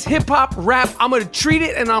it says hip hop rap, I'm gonna treat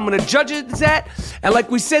it and I'm gonna judge it as that. And like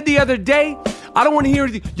we said the other day, I don't want to hear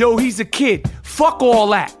yo, he's a kid. Fuck all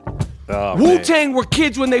that. Oh, Wu-Tang were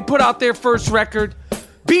kids when they put out their first record.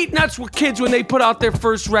 Beatnuts were kids when they put out their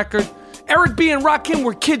first record. Eric B. and Rakim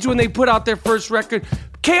were kids when they put out their first record.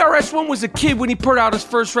 KRS-One was a kid when he put out his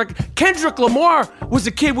first record. Kendrick Lamar was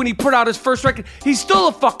a kid when he put out his first record. He's still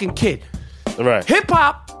a fucking kid. Right.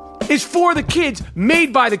 Hip-hop is for the kids,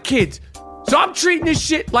 made by the kids. So I'm treating this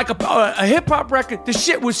shit like a hip-hop record. The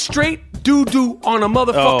shit was straight doo-doo on a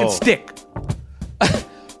motherfucking stick.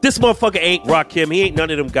 This motherfucker ain't Rakim. He ain't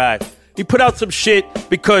none of them guys. He put out some shit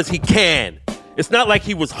because he can. It's not like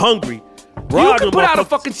he was hungry. You can put out a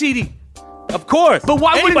fucking CD. Of course. But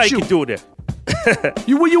why wouldn't you? Anybody can do it.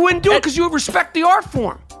 You wouldn't do it because you would respect the art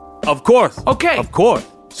form. Of course. Okay. Of course.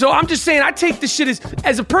 So I'm just saying, I take this shit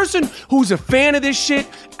as a person who's a fan of this shit.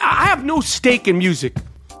 I have no stake in music.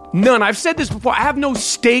 None. I've said this before. I have no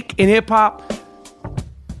stake in hip-hop.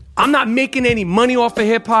 I'm not making any money off of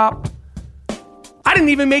hip-hop. I didn't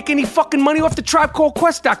even make any fucking money off the Tribe Called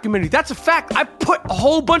Quest documentary. That's a fact. I put a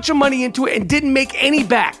whole bunch of money into it and didn't make any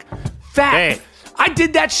back. Fact. Damn. I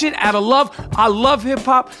did that shit out of love. I love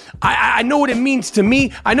hip-hop. I know what it means to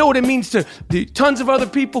me. I know what it means to the tons of other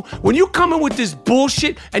people. When you come in with this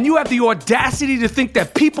bullshit and you have the audacity to think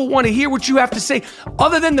that people want to hear what you have to say,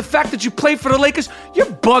 other than the fact that you play for the Lakers, you're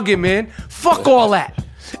bugging, man. Fuck all that.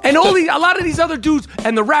 And a lot of these other dudes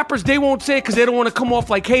and the rappers, they won't say it because they don't want to come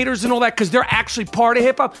off like haters and all that because they're actually part of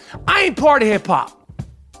hip-hop. I ain't part of hip-hop.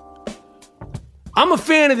 I'm a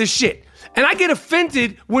fan of this shit. And I get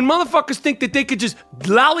offended when motherfuckers think that they could just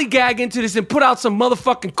lollygag into this and put out some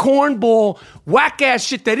motherfucking cornball, whack-ass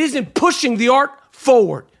shit that isn't pushing the art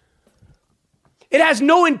forward. It has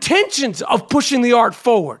no intentions of pushing the art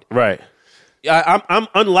forward. Right. I'm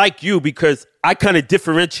unlike you because I kind of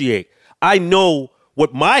differentiate. I know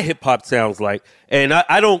what my hip-hop sounds like, and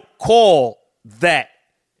I don't call that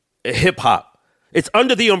hip-hop. It's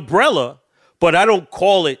under the umbrella, but I don't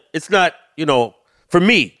call it, it's not, for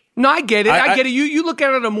me. No, I get it. I get it. You look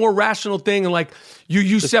at it a more rational thing and like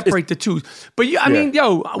you separate the two. But I mean,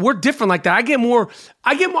 we're different like that. I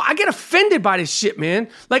get offended by this shit, man.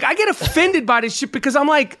 Like I get offended by this shit because I'm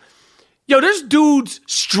like, there's dudes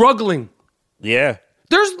struggling. Yeah.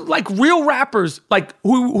 There's like real rappers like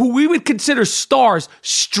who we would consider stars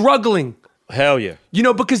struggling. Hell yeah.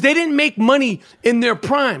 Because they didn't make money in their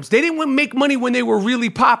primes. They didn't make money when they were really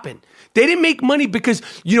popping. They didn't make money because,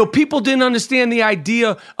 people didn't understand the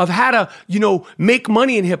idea of how to, make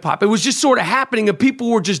money in hip hop. It was just sort of happening and people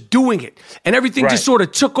were just doing it and everything just sort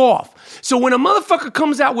of took off. So when a motherfucker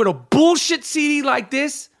comes out with a bullshit CD like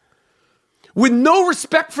this, with no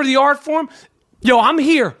respect for the art form, I'm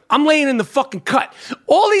here. I'm laying in the fucking cut.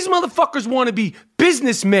 All these motherfuckers want to be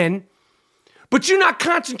businessmen, but you're not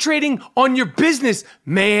concentrating on your business,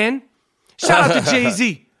 man. Shout out to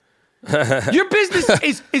Jay-Z. Your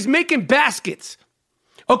business is making baskets.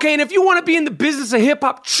 Okay, and if you want to be in the business of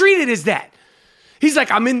hip-hop, treat it as that. He's like,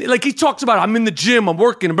 he talks about, I'm in the gym, I'm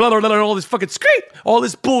working, blah, blah, blah, all this fucking all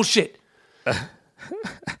this bullshit.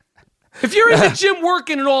 If you're in the gym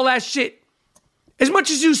working and all that shit, as much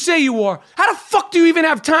as you say you are, how the fuck do you even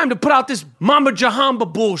have time to put out this Mamba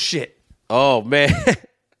Jahamba bullshit? Oh, man.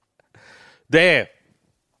 Damn.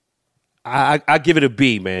 I give it a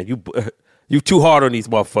B, man. You too hard on these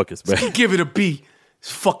motherfuckers, man. Give it a B.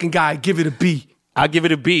 This fucking guy, give it a B. I give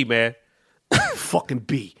it a B, man. Fucking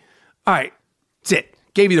B. All right, that's it.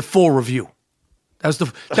 Gave you the full review. That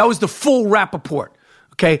was the full Rappaport,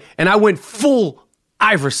 okay? And I went full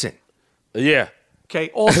Iverson. Yeah. Okay,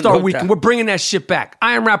 All-Star Weekend. We're bringing that shit back.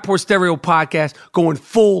 I Am Rappaport Stereo Podcast going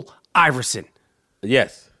full Iverson.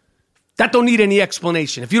 Yes. That don't need any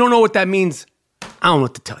explanation. If you don't know what that means, I don't know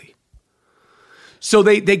what to tell you. So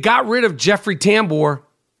they got rid of Jeffrey Tambor.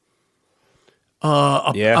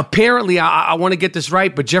 Apparently, I want to get this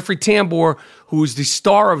right, but Jeffrey Tambor, who is the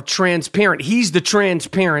star of Transparent, he's the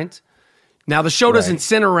Transparent. Now, the show doesn't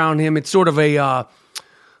center around him. It's sort of a...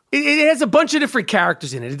 it has a bunch of different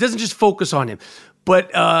characters in it. It doesn't just focus on him.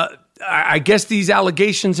 But I guess these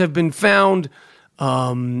allegations have been found...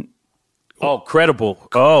 credible.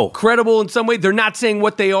 Credible in some way. They're not saying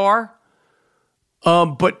what they are.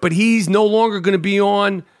 But he's no longer going to be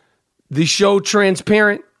on the show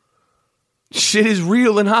Transparent. Shit is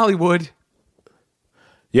real in Hollywood.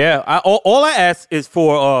 Yeah, all I ask is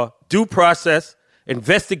for due process,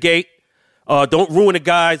 investigate, don't ruin a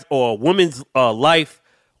guy's or a woman's life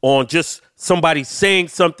on just somebody saying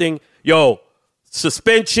something.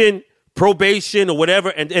 Suspension, probation or whatever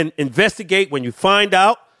and investigate. When you find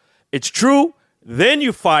out it's true, then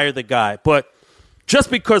you fire the guy. But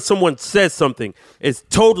just because someone says something is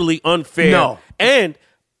totally unfair. No. And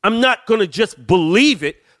I'm not going to just believe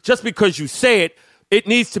it just because you say it. It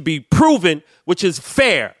needs to be proven, which is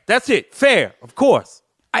fair. That's it. Fair, of course.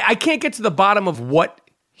 I can't get to the bottom of what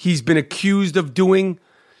he's been accused of doing.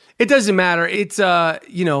 It doesn't matter. It's,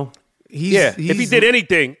 he's if he did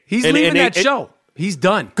anything. He's leaving that show. He's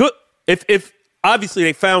done. Good. If obviously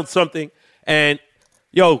they found something and,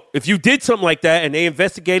 if you did something like that and they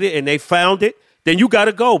investigated and they found it, then you got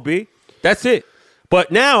to go, B. That's it.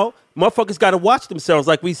 But now, motherfuckers got to watch themselves,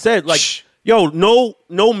 like we said. Like, no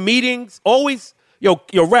meetings. Always,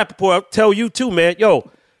 Rappaport, I'll tell you too, man.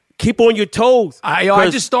 Keep on your toes. I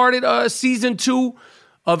just started season 2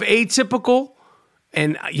 of Atypical,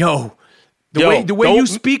 and the way you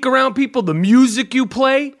speak around people, the music you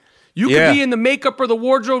play, you could be in the makeup or the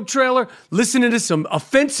wardrobe trailer listening to some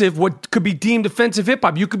what could be deemed offensive hip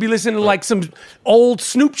hop. You could be listening to like some old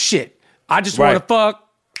Snoop shit. I just want to fuck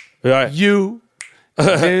you.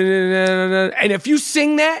 And if you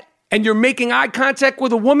sing that and you're making eye contact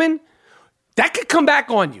with a woman, that could come back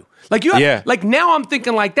on you. Like like now I'm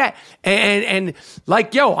thinking like that. And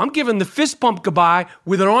like, I'm giving the fist bump goodbye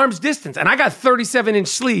with an arm's distance. And I got 37-inch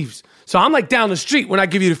sleeves. So I'm like down the street when I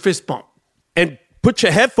give you the fist bump. And put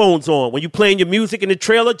your headphones on. When you're playing your music in the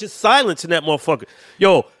trailer, just silence in that motherfucker.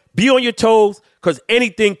 Be on your toes, because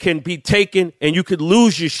anything can be taken and you could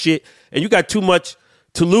lose your shit. And you got too much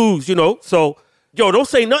to lose, So, don't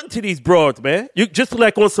say nothing to these broads, man. You just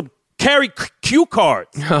like on some carry cue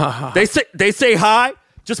cards. They say hi.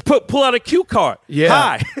 Just pull out a cue card. Yeah.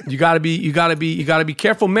 Hi. you gotta be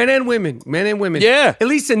careful. Men and women. Yeah. At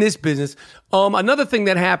least in this business. Another thing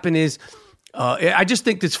that happened is, I just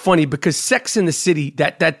think it's funny because Sex and the City,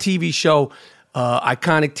 that TV show,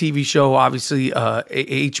 iconic TV show, obviously a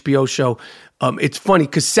HBO show. It's funny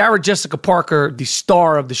because Sarah Jessica Parker, the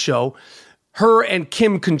star of the show, her and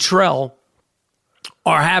Kim Cattrall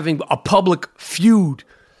are having a public feud.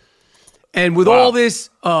 And with all this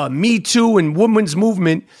Me Too and women's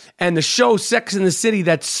movement and the show Sex and the City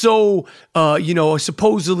that's so,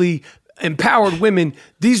 supposedly empowered women,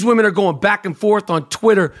 these women are going back and forth on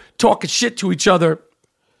Twitter talking shit to each other.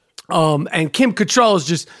 And Kim Cattrall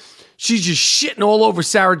is she's just shitting all over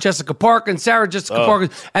Sarah Jessica Parker and Sarah Jessica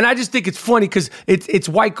Parker. And I just think it's funny because it's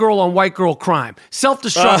white girl on white girl crime.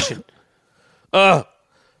 Self-destruction. Yeah,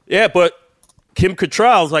 but Kim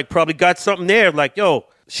Cattrall's probably got something there.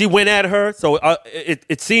 She went at her, so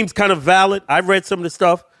it seems kind of valid. I read some of the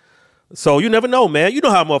stuff. So you never know, man. You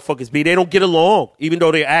know how motherfuckers be. They don't get along. Even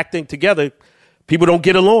though they're acting together, people don't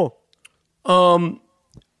get along.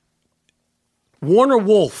 Warner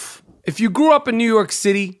Wolf. If you grew up in New York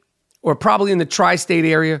City or probably in the tri-state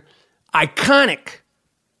area, iconic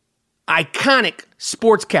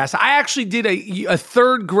sportscast. I actually did a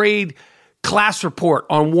third grade class report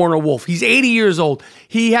on Warner Wolf. He's 80 years old.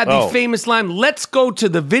 He had the famous line, "Let's go to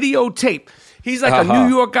the videotape." He's like a New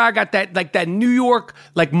York guy, got that New York,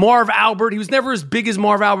 like Marv Albert. He was never as big as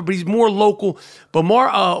Marv Albert, but he's more local. But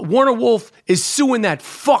Warner Wolf is suing that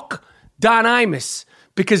fuck Don Imus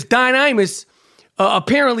because Don Imus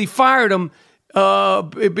apparently fired him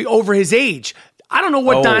over his age. I don't know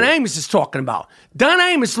what Don Imus is talking about. Don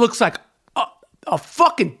Imus looks like a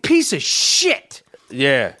fucking piece of shit.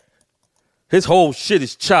 Yeah. His whole shit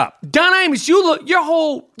is chopped. Don Imus, you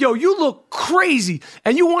look crazy.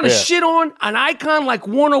 And you want to shit on an icon like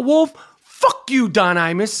Warner Wolf? Fuck you, Don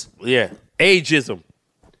Imus. Yeah. Ageism.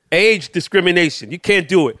 Age discrimination. You can't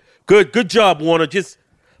do it. Good job, Warner. Just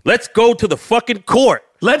let's go to the fucking court.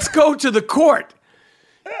 Let's go to the court.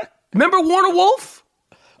 Remember Warner Wolf?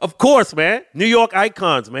 Of course, man. New York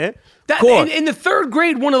icons, man. In the third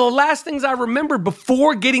grade, one of the last things I remember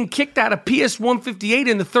before getting kicked out of PS 158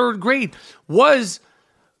 in the third grade was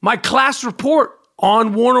my class report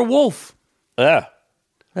on Warner Wolf. Yeah.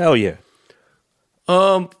 Hell yeah.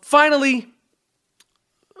 Finally,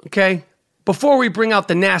 okay, before we bring out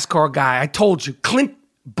the NASCAR guy, I told you, Clint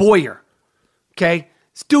Bowyer, okay?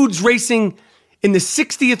 This dude's racing in the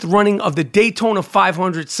 60th running of the Daytona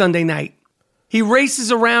 500 Sunday night. He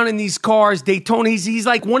races around in these cars, Daytona. He's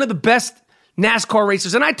like one of the best NASCAR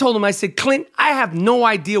racers. And I told him, I said, Clint, I have no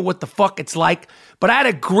idea what the fuck it's like, but I had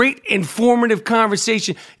a great informative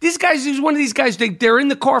conversation. He's one of these guys, they're in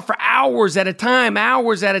the car for hours at a time.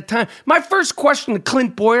 My first question to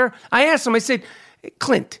Clint Bowyer, I asked him, I said, hey,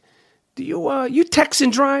 Clint, do you text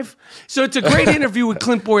and drive? So it's a great interview with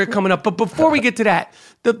Clint Bowyer coming up. But before we get to that,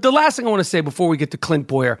 the last thing I want to say before we get to Clint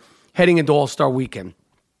Bowyer heading into All-Star Weekend,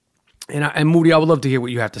 and Moody, I would love to hear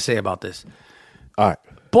what you have to say about this. All right.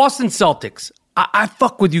 Boston Celtics. I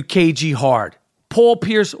fuck with you, KG, hard. Paul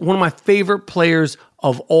Pierce, one of my favorite players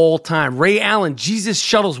of all time. Ray Allen, Jesus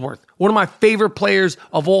Shuttlesworth, one of my favorite players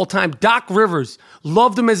of all time. Doc Rivers,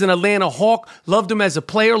 loved him as an Atlanta Hawk, loved him as a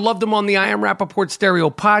player, loved him on the I Am Rappaport Stereo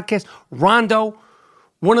podcast. Rondo,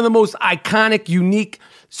 one of the most iconic, unique,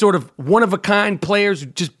 sort of one-of-a-kind players who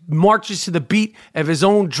just marches to the beat of his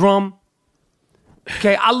own drum.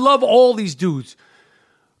 Okay, I love all these dudes.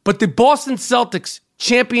 But the Boston Celtics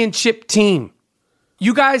championship team,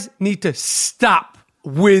 you guys need to stop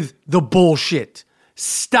with the bullshit.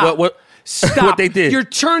 Stop. Stop. What they did. You're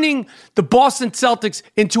turning the Boston Celtics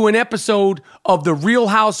into an episode of The Real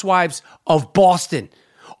Housewives of Boston.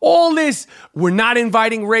 All this, we're not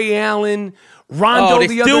inviting Ray Allen. Rondo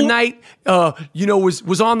other night,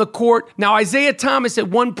 was on the court. Now, Isaiah Thomas at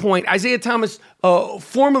one point,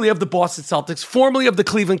 formerly of the Boston Celtics, formerly of the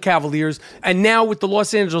Cleveland Cavaliers, and now with the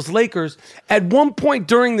Los Angeles Lakers, at one point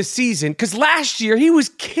during the season, because last year he was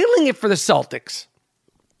killing it for the Celtics.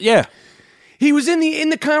 Yeah. He was in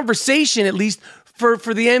the conversation, at least, for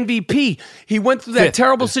the MVP. He went through that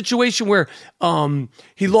terrible situation where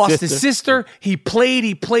he lost his sister. He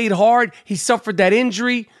played hard. He suffered that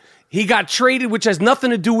injury. He got traded, which has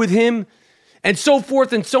nothing to do with him, and so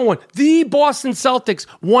forth and so on. The Boston Celtics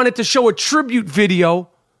wanted to show a tribute video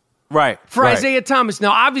for Isaiah Thomas.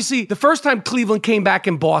 Now, obviously, the first time Cleveland came back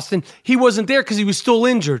in Boston, he wasn't there because he was still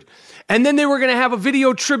injured. And then they were going to have a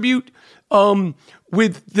video tribute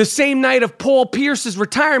with the same night of Paul Pierce's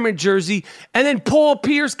retirement jersey, and then Paul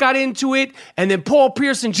Pierce got into it, and then Paul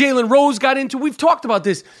Pierce and Jalen Rose got into it. We've talked about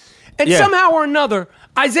this. And somehow or another,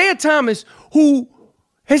 Isaiah Thomas, who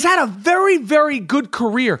has had a very, very good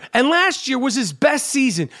career, and last year was his best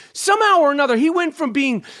season. Somehow or another, he went from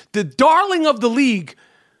being the darling of the league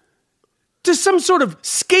to some sort of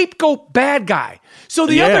scapegoat bad guy. So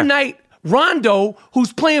the other night, Rondo,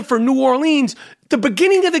 who's playing for New Orleans, the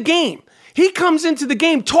beginning of the game, he comes into the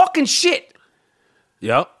game talking shit.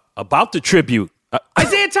 Yep, about the tribute.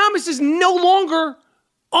 Isaiah Thomas is no longer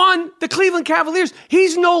on the Cleveland Cavaliers.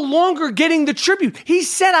 He's no longer getting the tribute. He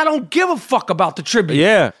said, I don't give a fuck about the tribute.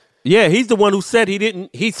 Yeah, he's the one who said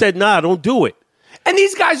he said, nah, don't do it. And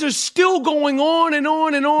these guys are still going on and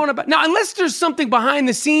on and on about. Now, unless there's something behind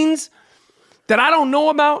the scenes that I don't know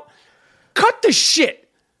about, cut the shit.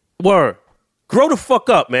 Word. Grow the fuck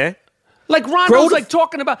up, man. Like Rondo's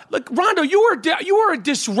talking about, Rondo, you were a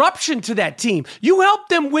disruption to that team. You helped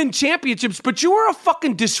them win championships, but you were a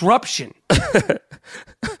fucking disruption.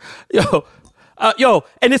 Yo,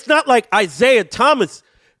 and it's not like Isaiah Thomas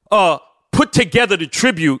put together the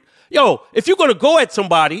tribute. Yo, if you're going to go at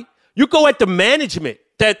somebody, you go at the management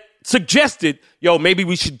that suggested, maybe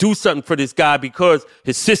we should do something for this guy because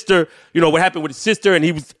his sister, what happened with his sister, and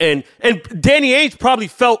he was, and Danny Ainge probably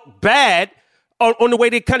felt bad on the way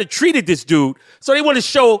they kind of treated this dude. So they want to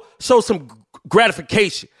show some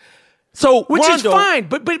gratification. So which Rondo, is fine,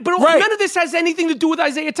 but none of this has anything to do with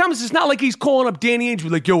Isaiah Thomas. It's not like he's calling up Danny Ainge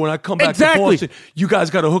like, when I come back to Boston, you guys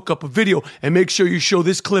got to hook up a video and make sure you show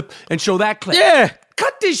this clip and show that clip. Yeah.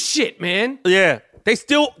 Cut this shit, man. Yeah. They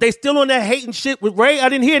still on that hating shit with Ray? I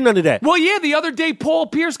didn't hear none of that. Well, yeah, the other day Paul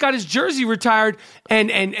Pierce got his jersey retired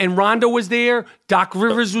and Rondo was there, Doc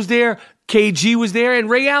Rivers was there, KG was there, and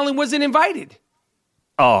Ray Allen wasn't invited.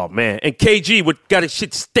 Oh, man. And KG got his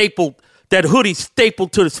shit stapled, that hoodie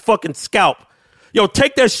stapled to his fucking scalp. Yo,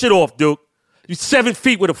 take that shit off, Duke. You 7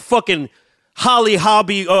 feet with a fucking Holly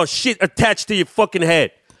Hobby shit attached to your fucking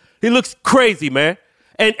head. He looks crazy, man.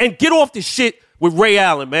 And get off the shit with Ray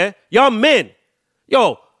Allen, man. Y'all men.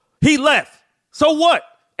 Yo, he left. So what?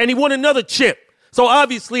 And he won another chip. So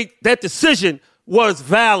obviously that decision was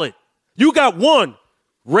valid. You got one.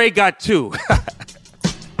 Ray got two.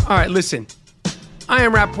 All right, listen. I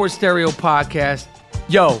Am Rappaport Stereo Podcast.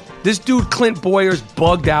 Yo, this dude Clint Boyer's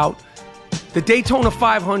bugged out. The Daytona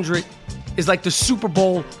 500 is like the Super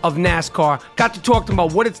Bowl of NASCAR. Got to talk to him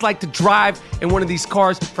about what it's like to drive in one of these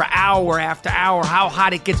cars for hour after hour, how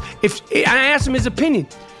hot it gets. And I asked him his opinion.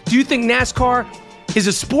 Do you think NASCAR is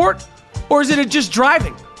a sport or is it just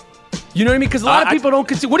driving? You know what I mean? Because a lot of people don't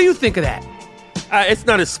consider. What do you think of that? It's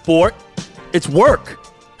not a sport. It's work.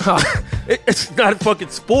 It's not a fucking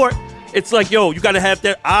sport. It's like, you got to have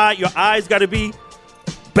that eye. Your eyes got to be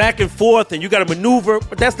back and forth, and you got to maneuver.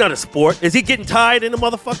 But that's not a sport. Is he getting tired in the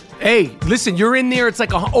motherfucker? Hey, listen, you're in there. It's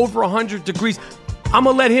like over 100 degrees. I'm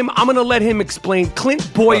gonna let him explain.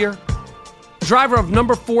 Clint Boyer, driver of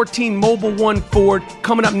number 14 Mobil 1 Ford,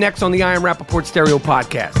 coming up next on the I Am Rappaport Stereo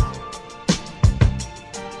Podcast.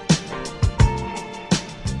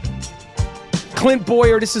 Clint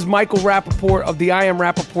Boyer, this is Michael Rappaport of the I Am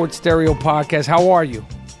Rappaport Stereo Podcast. How are you?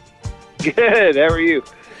 Good. How are you?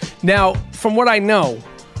 Now, from what I know,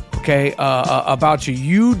 okay, about you,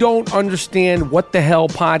 you don't understand what the hell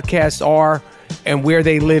podcasts are and where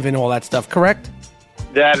they live and all that stuff, correct?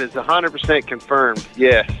 That is 100% confirmed,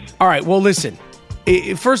 yes. All right, well, listen.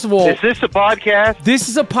 First of all, is this a podcast? This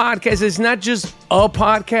is a podcast. It's not just a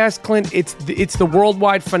podcast, Clint. It's the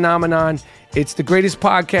worldwide phenomenon. It's the greatest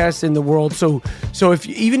podcast in the world. So if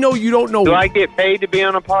even though you don't know, do I get paid to be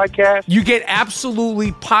on a podcast? You get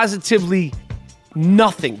absolutely, positively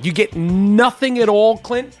nothing. You get nothing at all,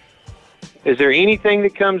 Clint. Is there anything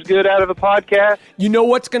that comes good out of a podcast? You know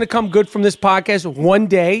what's going to come good from this podcast? One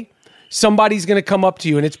day, somebody's going to come up to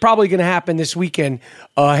you, and it's probably going to happen this weekend,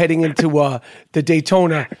 heading into the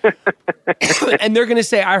Daytona, and they're going to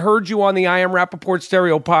say, "I heard you on the I Am Rappaport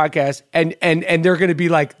Stereo podcast," and they're going to be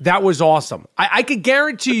like, "That was awesome." I could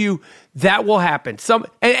guarantee you that will happen.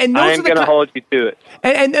 And those I'm going to hold you to it.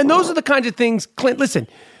 And those are the kinds of things, Clint. Listen.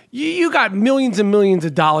 You got millions and millions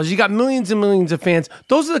of dollars. You got millions and millions of fans.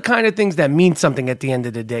 Those are the kind of things that mean something at the end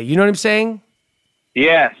of the day. You know what I'm saying?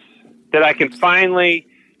 Yes, that I can finally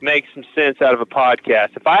make some sense out of a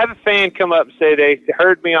podcast. If I have a fan come up and say they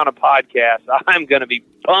heard me on a podcast, I'm going to be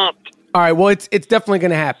pumped. All right, well, it's definitely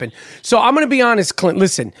going to happen. So I'm going to be honest, Clint.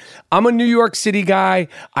 Listen, I'm a New York City guy.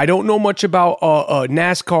 I don't know much about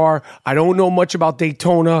NASCAR. I don't know much about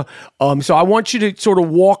Daytona. So I want you to sort of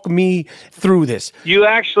walk me through this. You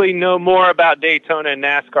actually know more about Daytona and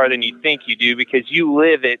NASCAR than you think you do because you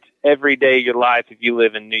live it every day of your life if you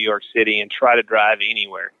live in New York City and try to drive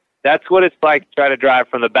anywhere. That's what it's like to try to drive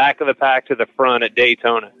from the back of the pack to the front at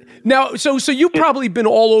Daytona. Now, so you've probably been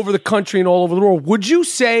all over the country and all over the world. Would you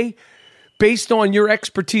say, based on your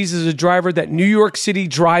expertise as a driver, that New York City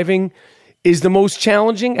driving is the most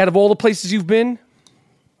challenging out of all the places you've been?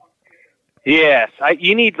 Yes.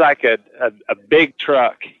 You need like a big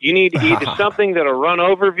truck. You need either something that'll run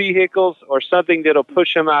over vehicles or something that'll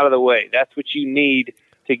push them out of the way. That's what you need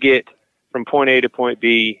to get from point A to point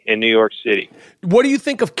B in New York City. What do you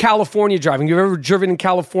think of California driving? You've ever driven in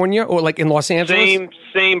California or like in Los Angeles?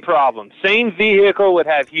 Same problem. Same vehicle would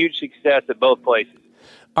have huge success at both places.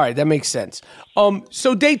 All right, that makes sense.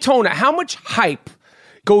 So Daytona, how much hype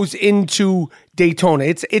goes into Daytona?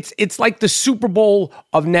 It's like the Super Bowl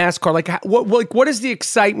of NASCAR. Like what is the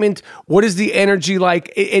excitement? What is the energy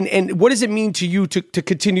like? And what does it mean to you to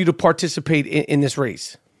continue to participate in this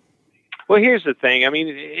race? Well, here's the thing. I mean,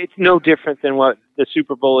 it's no different than what the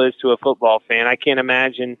Super Bowl is to a football fan. I can't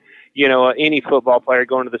imagine, any football player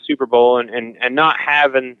going to the Super Bowl and not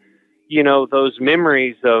having, those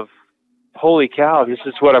memories of, holy cow, this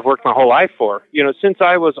is what I've worked my whole life for. Since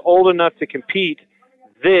I was old enough to compete,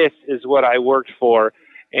 this is what I worked for.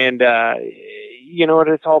 And,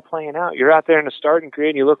 it's all playing out. You're out there in the starting grid,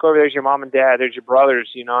 and you look over, there's your mom and dad, there's your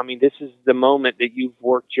brothers. This is the moment that you've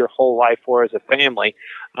worked your whole life for as a family.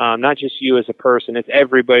 Not just you as a person. It's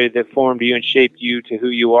everybody that formed you and shaped you to who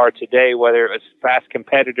you are today, whether it was fast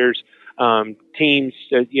competitors, teams,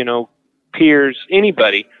 peers,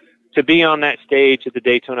 anybody. To be on that stage at the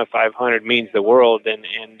Daytona 500 means the world. And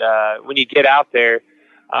when you get out there,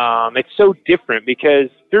 it's so different because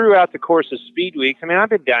throughout the course of Speed Weeks, I've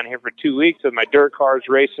been down here for 2 weeks with my dirt cars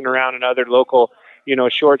racing around in other local,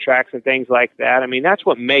 short tracks and things like that. That's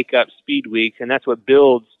what make up Speed Weeks, and that's what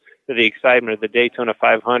builds to the excitement of the Daytona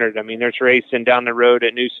 500. There's racing down the road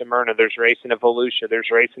at New Smyrna. There's racing at Volusia. There's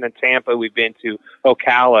racing in Tampa. We've been to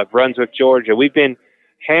Ocala, Brunswick, Georgia. We've been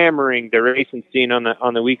hammering the racing scene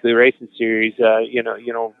on the weekly racing series,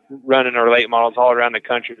 running our late models all around the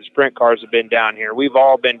country. The sprint cars have been down here. We've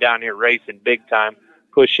all been down here racing big time,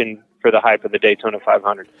 pushing for the hype of the Daytona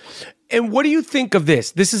 500. And what do you think of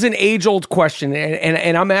this? This is an age-old question,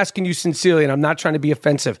 and I'm asking you sincerely, and I'm not trying to be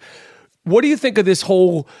offensive. What do you think of this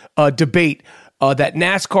whole debate that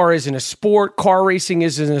NASCAR isn't a sport, car racing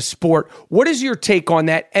isn't a sport? What is your take on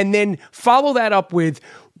that? And then follow that up with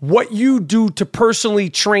what you do to personally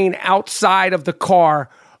train outside of the car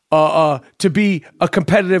to be a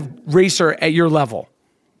competitive racer at your level.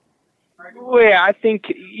 Well, yeah, I think,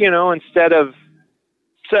 instead of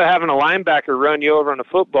having a linebacker run you over on a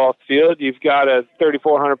football field, you've got a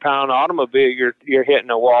 3,400-pound automobile. You're hitting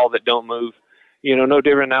a wall that don't move. No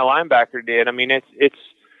different than that linebacker did.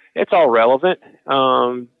 It's all relevant.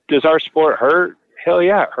 Does our sport hurt? Hell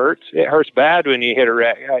yeah, it hurts. It hurts bad when you hit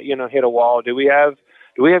a wall. Do we have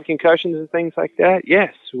concussions and things like that?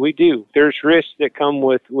 Yes, we do. There's risks that come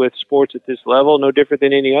with sports at this level, no different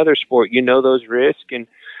than any other sport. Those risks,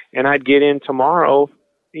 and I'd get in tomorrow,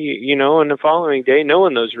 and the following day,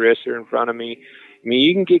 knowing those risks are in front of me.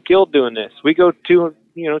 You can get killed doing this. We go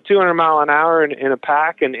 200 mile an hour in a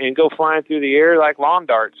pack and go flying through the air like lawn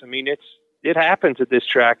darts. It happens at this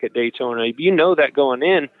track at Daytona. You know that going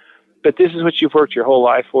in, but this is what you've worked your whole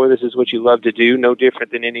life for. This is what you love to do. No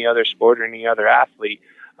different than any other sport or any other athlete.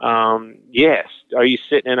 Yes. Are you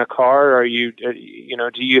sitting in a car? Are you, do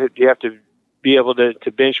you have to be able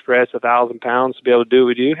to bench press 1,000 pounds to be able to do what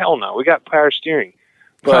we do? Hell no. We got power steering,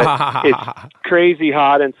 but it's crazy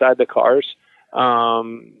hot inside the cars.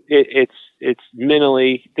 It's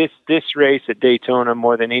mentally, this race at Daytona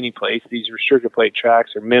more than any place, these restrictor plate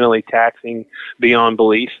tracks are mentally taxing beyond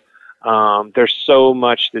belief. There's so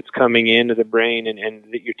much that's coming into the brain and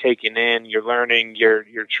that you're taking in, you're learning, you're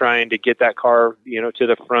trying to get that car, to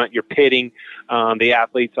the front, you're pitting, the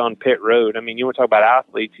athletes on pit road. I mean, you want to talk about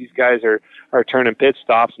athletes, these guys are turning pit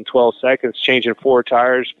stops in 12 seconds, changing 4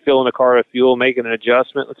 tires, filling a car with fuel, making an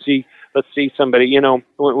adjustment. Let's see somebody,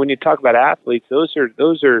 when you talk about athletes, those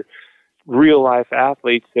are real life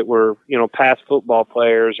athletes that were, past football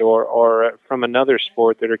players or from another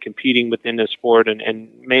sport that are competing within the sport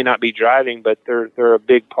and may not be driving, but they're a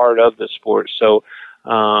big part of the sport. So,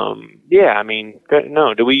 I mean,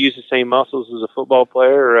 no, do we use the same muscles as a football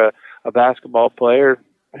player or a basketball player?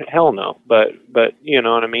 Hell no. But you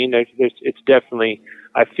know what I mean? It's definitely,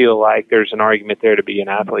 I feel like there's an argument there to be an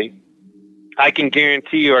athlete. I can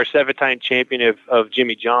guarantee you our 7-time champion of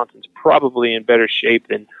Jimmy Johnson's probably in better shape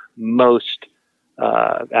than most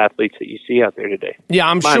athletes that you see out there today. Yeah,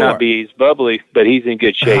 I'm Might sure. not be as bubbly, but he's in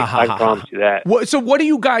good shape. I can promise you that. So what do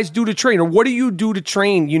you guys do to train, or what do you do to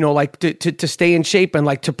train, like to stay in shape and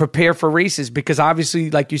like to prepare for races? Because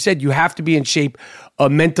obviously, like you said, you have to be in shape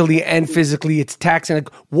mentally and physically. It's taxing.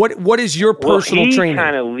 What is your personal training? He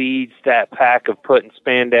kind of leads that pack of putting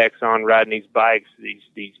spandex on riding these bikes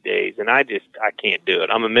these days, and I can't do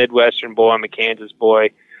it. I'm a Midwestern boy. I'm a Kansas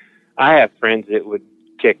boy. I have friends that would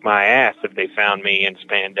kick my ass if they found me in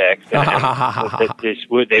spandex.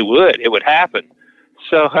 It would happen.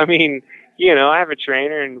 So, I mean, I have a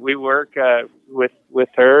trainer and we work with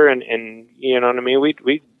her and you know what I mean?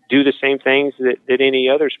 We do the same things that any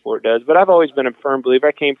other sport does. But I've always been a firm believer.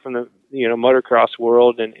 I came from the, motocross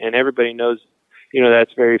world and everybody knows,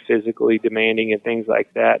 that's very physically demanding and things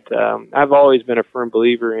like that. I've always been a firm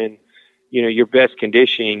believer in, your best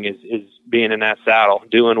conditioning is being in that saddle,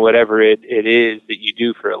 doing whatever it is that you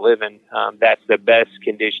do for a living. That's the best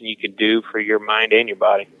condition you can do for your mind and your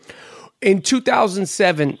body. In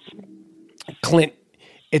 2007, Clint,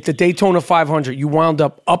 at the Daytona 500, you wound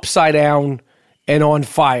up upside down and on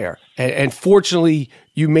fire. And fortunately,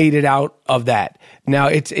 you made it out of that. Now,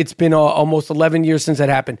 it's been almost 11 years since that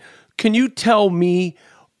happened. Can you tell me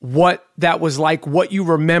what that was like, what you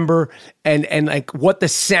remember, and like what the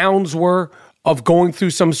sounds were of going through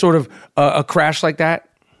some sort of a crash like that?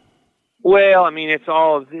 Well, I mean, it's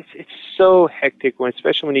so hectic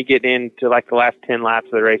especially when you get into like the last 10 laps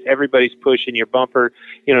of the race. Everybody's pushing your bumper,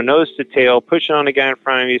 nose to tail, pushing on the guy in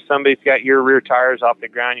front of you. Somebody's got your rear tires off the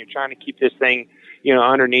ground. You're trying to keep this thing,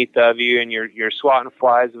 underneath of you, and you're swatting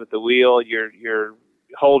flies with the wheel. You're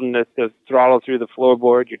holding the throttle through the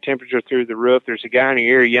floorboard, your temperature through the roof. There's a guy in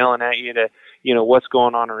your ear yelling at you to, what's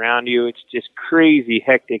going on around you. It's just crazy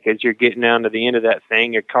hectic as you're getting down to the end of that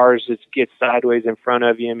thing. Your car just gets sideways in front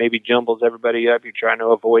of you and maybe jumbles everybody up. You're trying to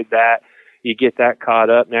avoid that. You get that caught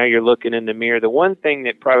up. Now you're looking in the mirror. The one thing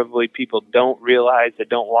that probably people don't realize, that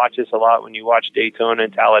don't watch this a lot when you watch Daytona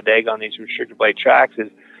and Talladega on these restrictor plate tracks, is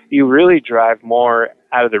you really drive more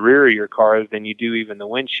out of the rear of your car than you do even the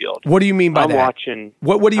windshield. What do you mean by that?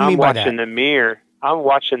 What do you mean by that? I'm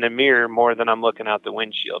watching the mirror more than I'm looking out the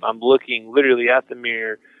windshield. I'm looking literally at the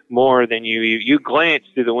mirror more than you glance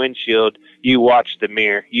through the windshield, you watch the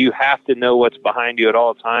mirror. You have to know what's behind you at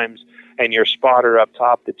all times, and your spotter up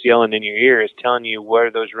top that's yelling in your ear is telling you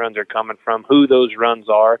where those runs are coming from, who those runs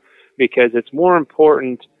are, because it's more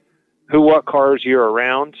important what cars you're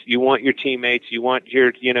around. You want your teammates, you want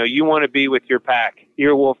to be with your pack,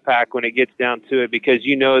 your wolf pack when it gets down to it, because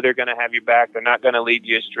they're going to have your back. They're not going to lead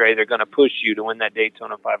you astray. They're going to push you to win that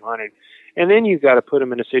Daytona 500. And then you've got to put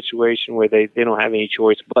them in a situation where they don't have any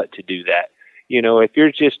choice but to do that. If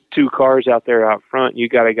you're just 2 cars out there out front, you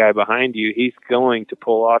got a guy behind you, he's going to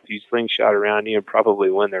pull off you, slingshot around you, and probably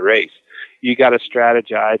win the race. You got to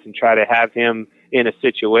strategize and try to have him in a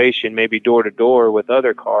situation, maybe door to door with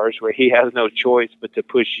other cars, where he has no choice but to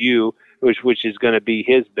push you, which is going to be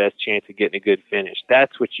his best chance of getting a good finish.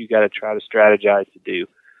 That's what you got to try to strategize to do.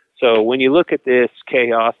 So when you look at this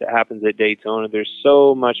chaos that happens at Daytona, there's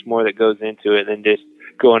so much more that goes into it than just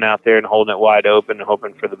going out there and holding it wide open and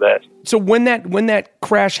hoping for the best. So when that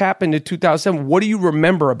crash happened in 2007, what do you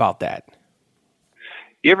remember about that?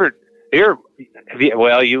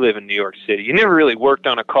 Well, you live in New York City. You never really worked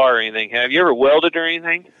on a car or anything, have you? Ever welded or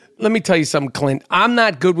anything? Let me tell you something, Clint. I'm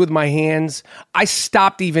not good with my hands. I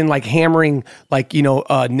stopped even like hammering, like,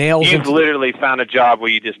 nails. You've literally found a job where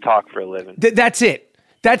you just talk for a living. That's it.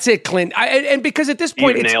 That's it, Clint. And because at this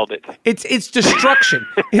point, nailed it. It's destruction.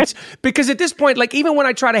 It's because at this point, like even when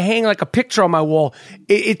I try to hang like a picture on my wall,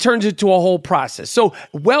 it turns into a whole process. So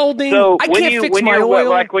welding, I can't fix my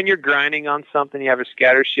oil. Like when you're grinding on something, you have a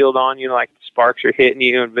scatter shield on, like the sparks are hitting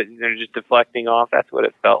you, but they're just deflecting off. That's what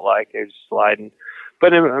it felt like. They're just sliding.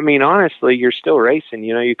 But I mean, honestly, you're still racing.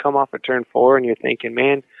 You come off of turn 4 and you're thinking,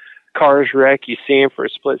 man, cars wreck. You see them for a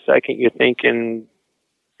split second. You're thinking,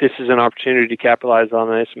 this is an opportunity to capitalize on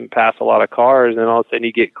this and pass a lot of cars, and all of a sudden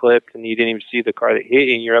you get clipped and you didn't even see the car that hit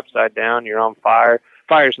you, and you're upside down, you're on fire.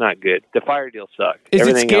 Fire's not good. The fire deal sucked. Is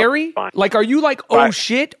it scary? Like, are you like, oh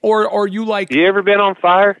shit, or are you like... You ever been on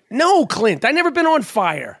fire? No, Clint, I never been on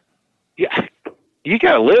fire. Yeah, you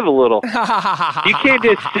got to live a little.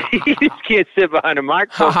 You just can't sit behind a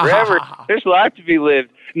microphone forever. There's life to be lived.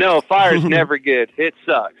 No, fire's never good. It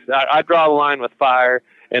sucks. I draw the line with fire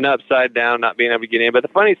and upside down, not being able to get in. But the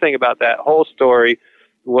funny thing about that whole story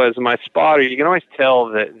was my spotter. You can always tell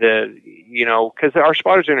that because our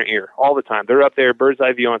spotters are in our ear all the time. They're up there, bird's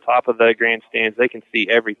eye view on top of the grandstands. They can see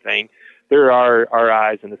everything. They're our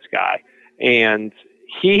eyes in the sky. And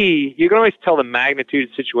you can always tell the magnitude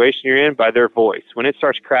of the situation you're in by their voice. When it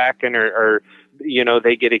starts cracking or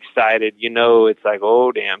they get excited, it's like,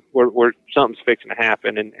 oh damn, we're something's fixing to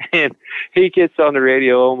happen. And he gets on the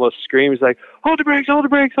radio, almost screams like, hold the brakes, hold the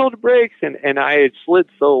brakes, hold the brakes. And I had slid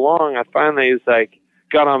so long, I finally was like,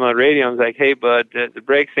 got on the radio and was like, hey bud, the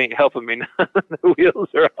brakes ain't helping me. The wheels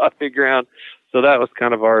are off the ground. So that was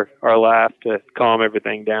kind of our laugh to calm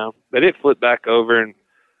everything down. But it flipped back over and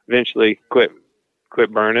eventually quit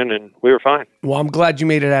burning, and we were fine. Well, I'm glad you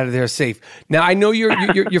made it out of there safe. Now, I know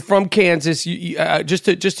you're from Kansas. Just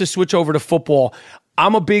to switch over to football,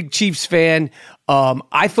 I'm a big Chiefs fan.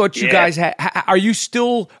 I thought you guys are you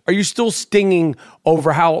still stinging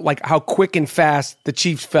over how quick and fast the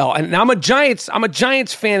Chiefs fell? And I'm a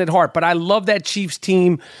Giants fan at heart, but I love that Chiefs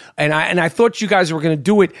team, and I thought you guys were going to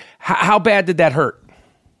do it. How bad did that hurt?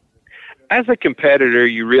 As a competitor,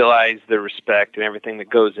 you realize the respect and everything that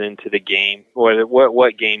goes into the game, whether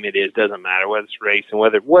what game it is, doesn't matter, whether it's racing,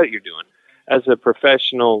 whether what you're doing. As a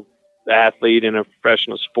professional athlete in a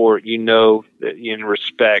professional sport, that you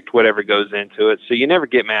respect whatever goes into it. So you never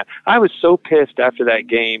get mad. I was so pissed after that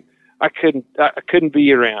game. I couldn't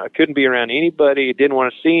be around. I couldn't be around anybody. I didn't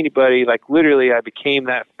want to see anybody. Like literally, I became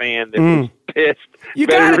that fan that was pissed. You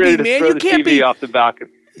gotta be, man. You can't be off the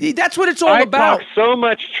balcony. That's what it's all about. I talked so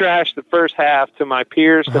much trash the first half to my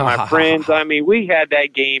peers, to my friends. I mean, we had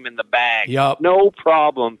that game in the bag. Yep. No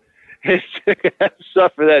problem.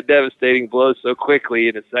 Suffer that devastating blow so quickly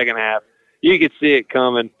in the second half. You could see it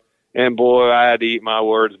coming, and boy, I had to eat my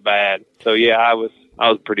words bad. So yeah, I was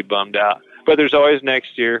pretty bummed out. But there's always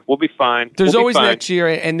next year. We'll be fine. There's always next year,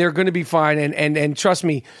 and they're going to be fine. And trust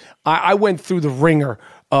me, I went through the ringer.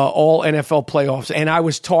 All NFL playoffs, and I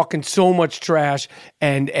was talking so much trash,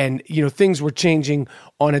 and things were changing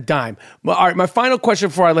on a dime. All right, my final question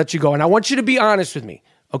before I let you go, and I want you to be honest with me,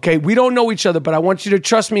 okay? We don't know each other, but I want you to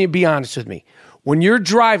trust me and be honest with me. When you're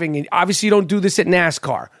driving, and obviously you don't do this at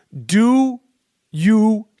NASCAR, do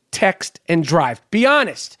you text and drive? Be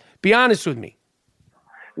honest. Be honest with me.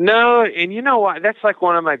 No, and you know what? That's like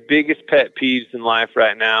one of my biggest pet peeves in life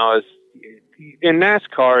right now is, in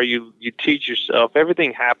NASCAR, you teach yourself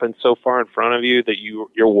everything happens so far in front of you that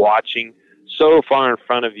you're watching so far in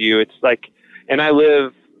front of you. It's like, and I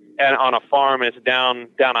live on a farm and it's down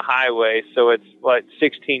a highway, so it's like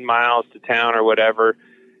 16 miles to town or whatever,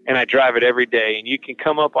 and I drive it every day. And you can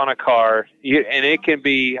come up on a car, and it can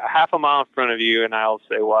be a half a mile in front of you, and I'll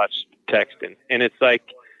say, watch texting, and it's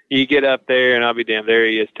like you get up there, and I'll be damn, there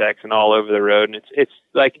he is texting all over the road, and it's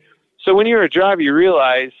like, so when you're a driver, you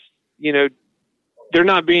realize, they're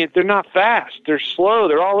not fast. They're slow.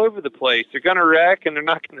 They're all over the place. They're going to wreck and they're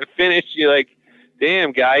not going to finish. You're like,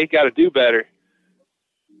 damn guy, you got to do better.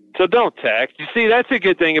 So don't text. You see, that's a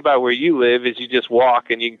good thing about where you live is you just walk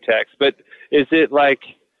and you can text. But is it like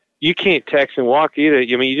you can't text and walk either?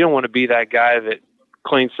 I mean, you don't want to be that guy that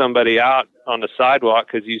cleans somebody out on the sidewalk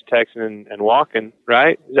because he's texting and walking,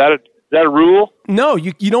 right? Is that a rule? No,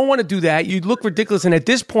 you don't want to do that. You look ridiculous. And at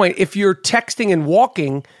this point, if you're texting and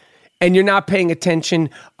walking and you're not paying attention,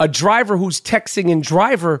 a driver who's texting and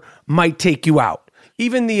driver might take you out.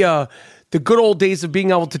 Even the good old days of being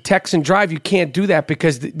able to text and drive, you can't do that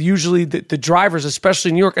because usually the drivers, especially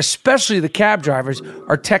in New York, especially the cab drivers,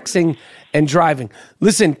 are texting and driving.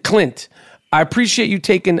 Listen, Clint, I appreciate you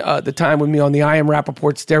taking the time with me on the I Am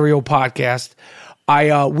Rappaport Stereo podcast.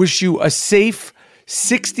 I wish you a safe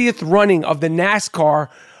 60th running of the NASCAR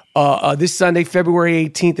this Sunday, February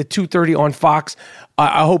 18th at 2:30 on Fox.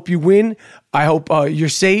 I hope you win. I hope you're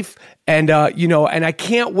safe. And, and I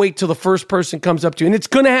can't wait till the first person comes up to you. And it's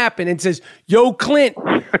going to happen and says, yo, Clint,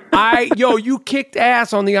 you kicked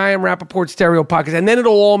ass on the I Am Rappaport Stereo podcast. And then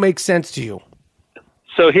it'll all make sense to you.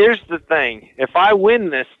 So here's the thing. If I win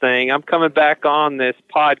this thing, I'm coming back on this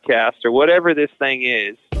podcast or whatever this thing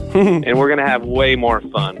is, and we're going to have way more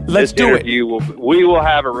fun. Let's do it. We will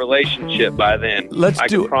have a relationship by then. I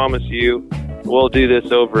can promise you we'll do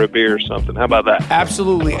this over a beer or something. How about that?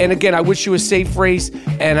 Absolutely. And again, I wish you a safe race,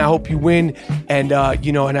 and I hope you win. And,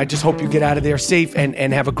 and I just hope you get out of there safe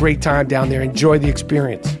and have a great time down there. Enjoy the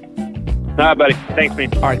experience. All right, buddy. Thanks,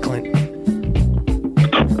 man. All right, Clint.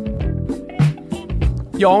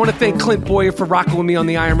 Yo, I want to thank Clint Bowyer for rocking with me on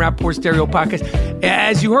the I Am Rappaport Stereo podcast.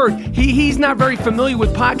 As you heard, he's not very familiar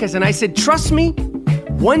with podcasts, and I said, trust me,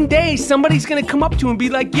 one day somebody's going to come up to him and be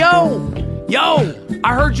like, yo,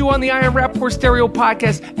 I heard you on the I Am Rappaport Stereo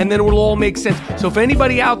podcast, and then it will all make sense. So if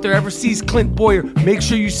anybody out there ever sees Clint Bowyer, make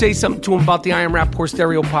sure you say something to him about the I Am Rappaport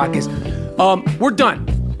Stereo podcast. We're done.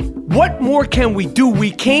 What more can we do?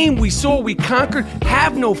 We came, we saw, we conquered.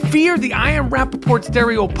 Have no fear. The I Am Rappaport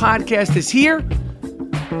Stereo podcast is here.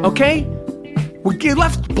 Okay? We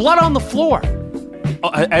left blood on the floor.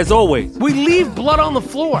 As always. We leave blood on the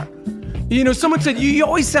floor. Someone said, you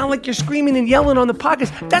always sound like you're screaming and yelling on the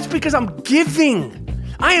podcast. That's because I'm giving.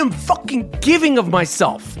 I am fucking giving of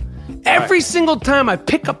myself. Every single time I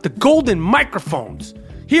pick up the golden microphones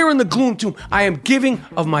here in the Gloom Tomb, I am giving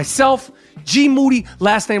of myself. G. Moody,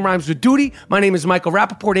 last name rhymes with duty. My name is Michael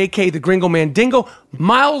Rappaport, a.k.a. the Gringo Mandingo.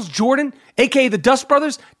 Miles Jordan, a.k.a. the Dust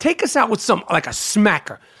Brothers. Take us out with like a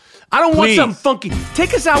smacker. I don't want something funky.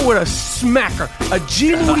 Take us out with a smacker, a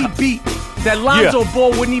G. Moody beat that Lonzo Ball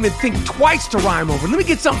wouldn't even think twice to rhyme over. Let me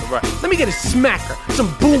get something. Right. Let me get a smacker, some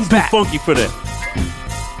boom bap. Too funky for that.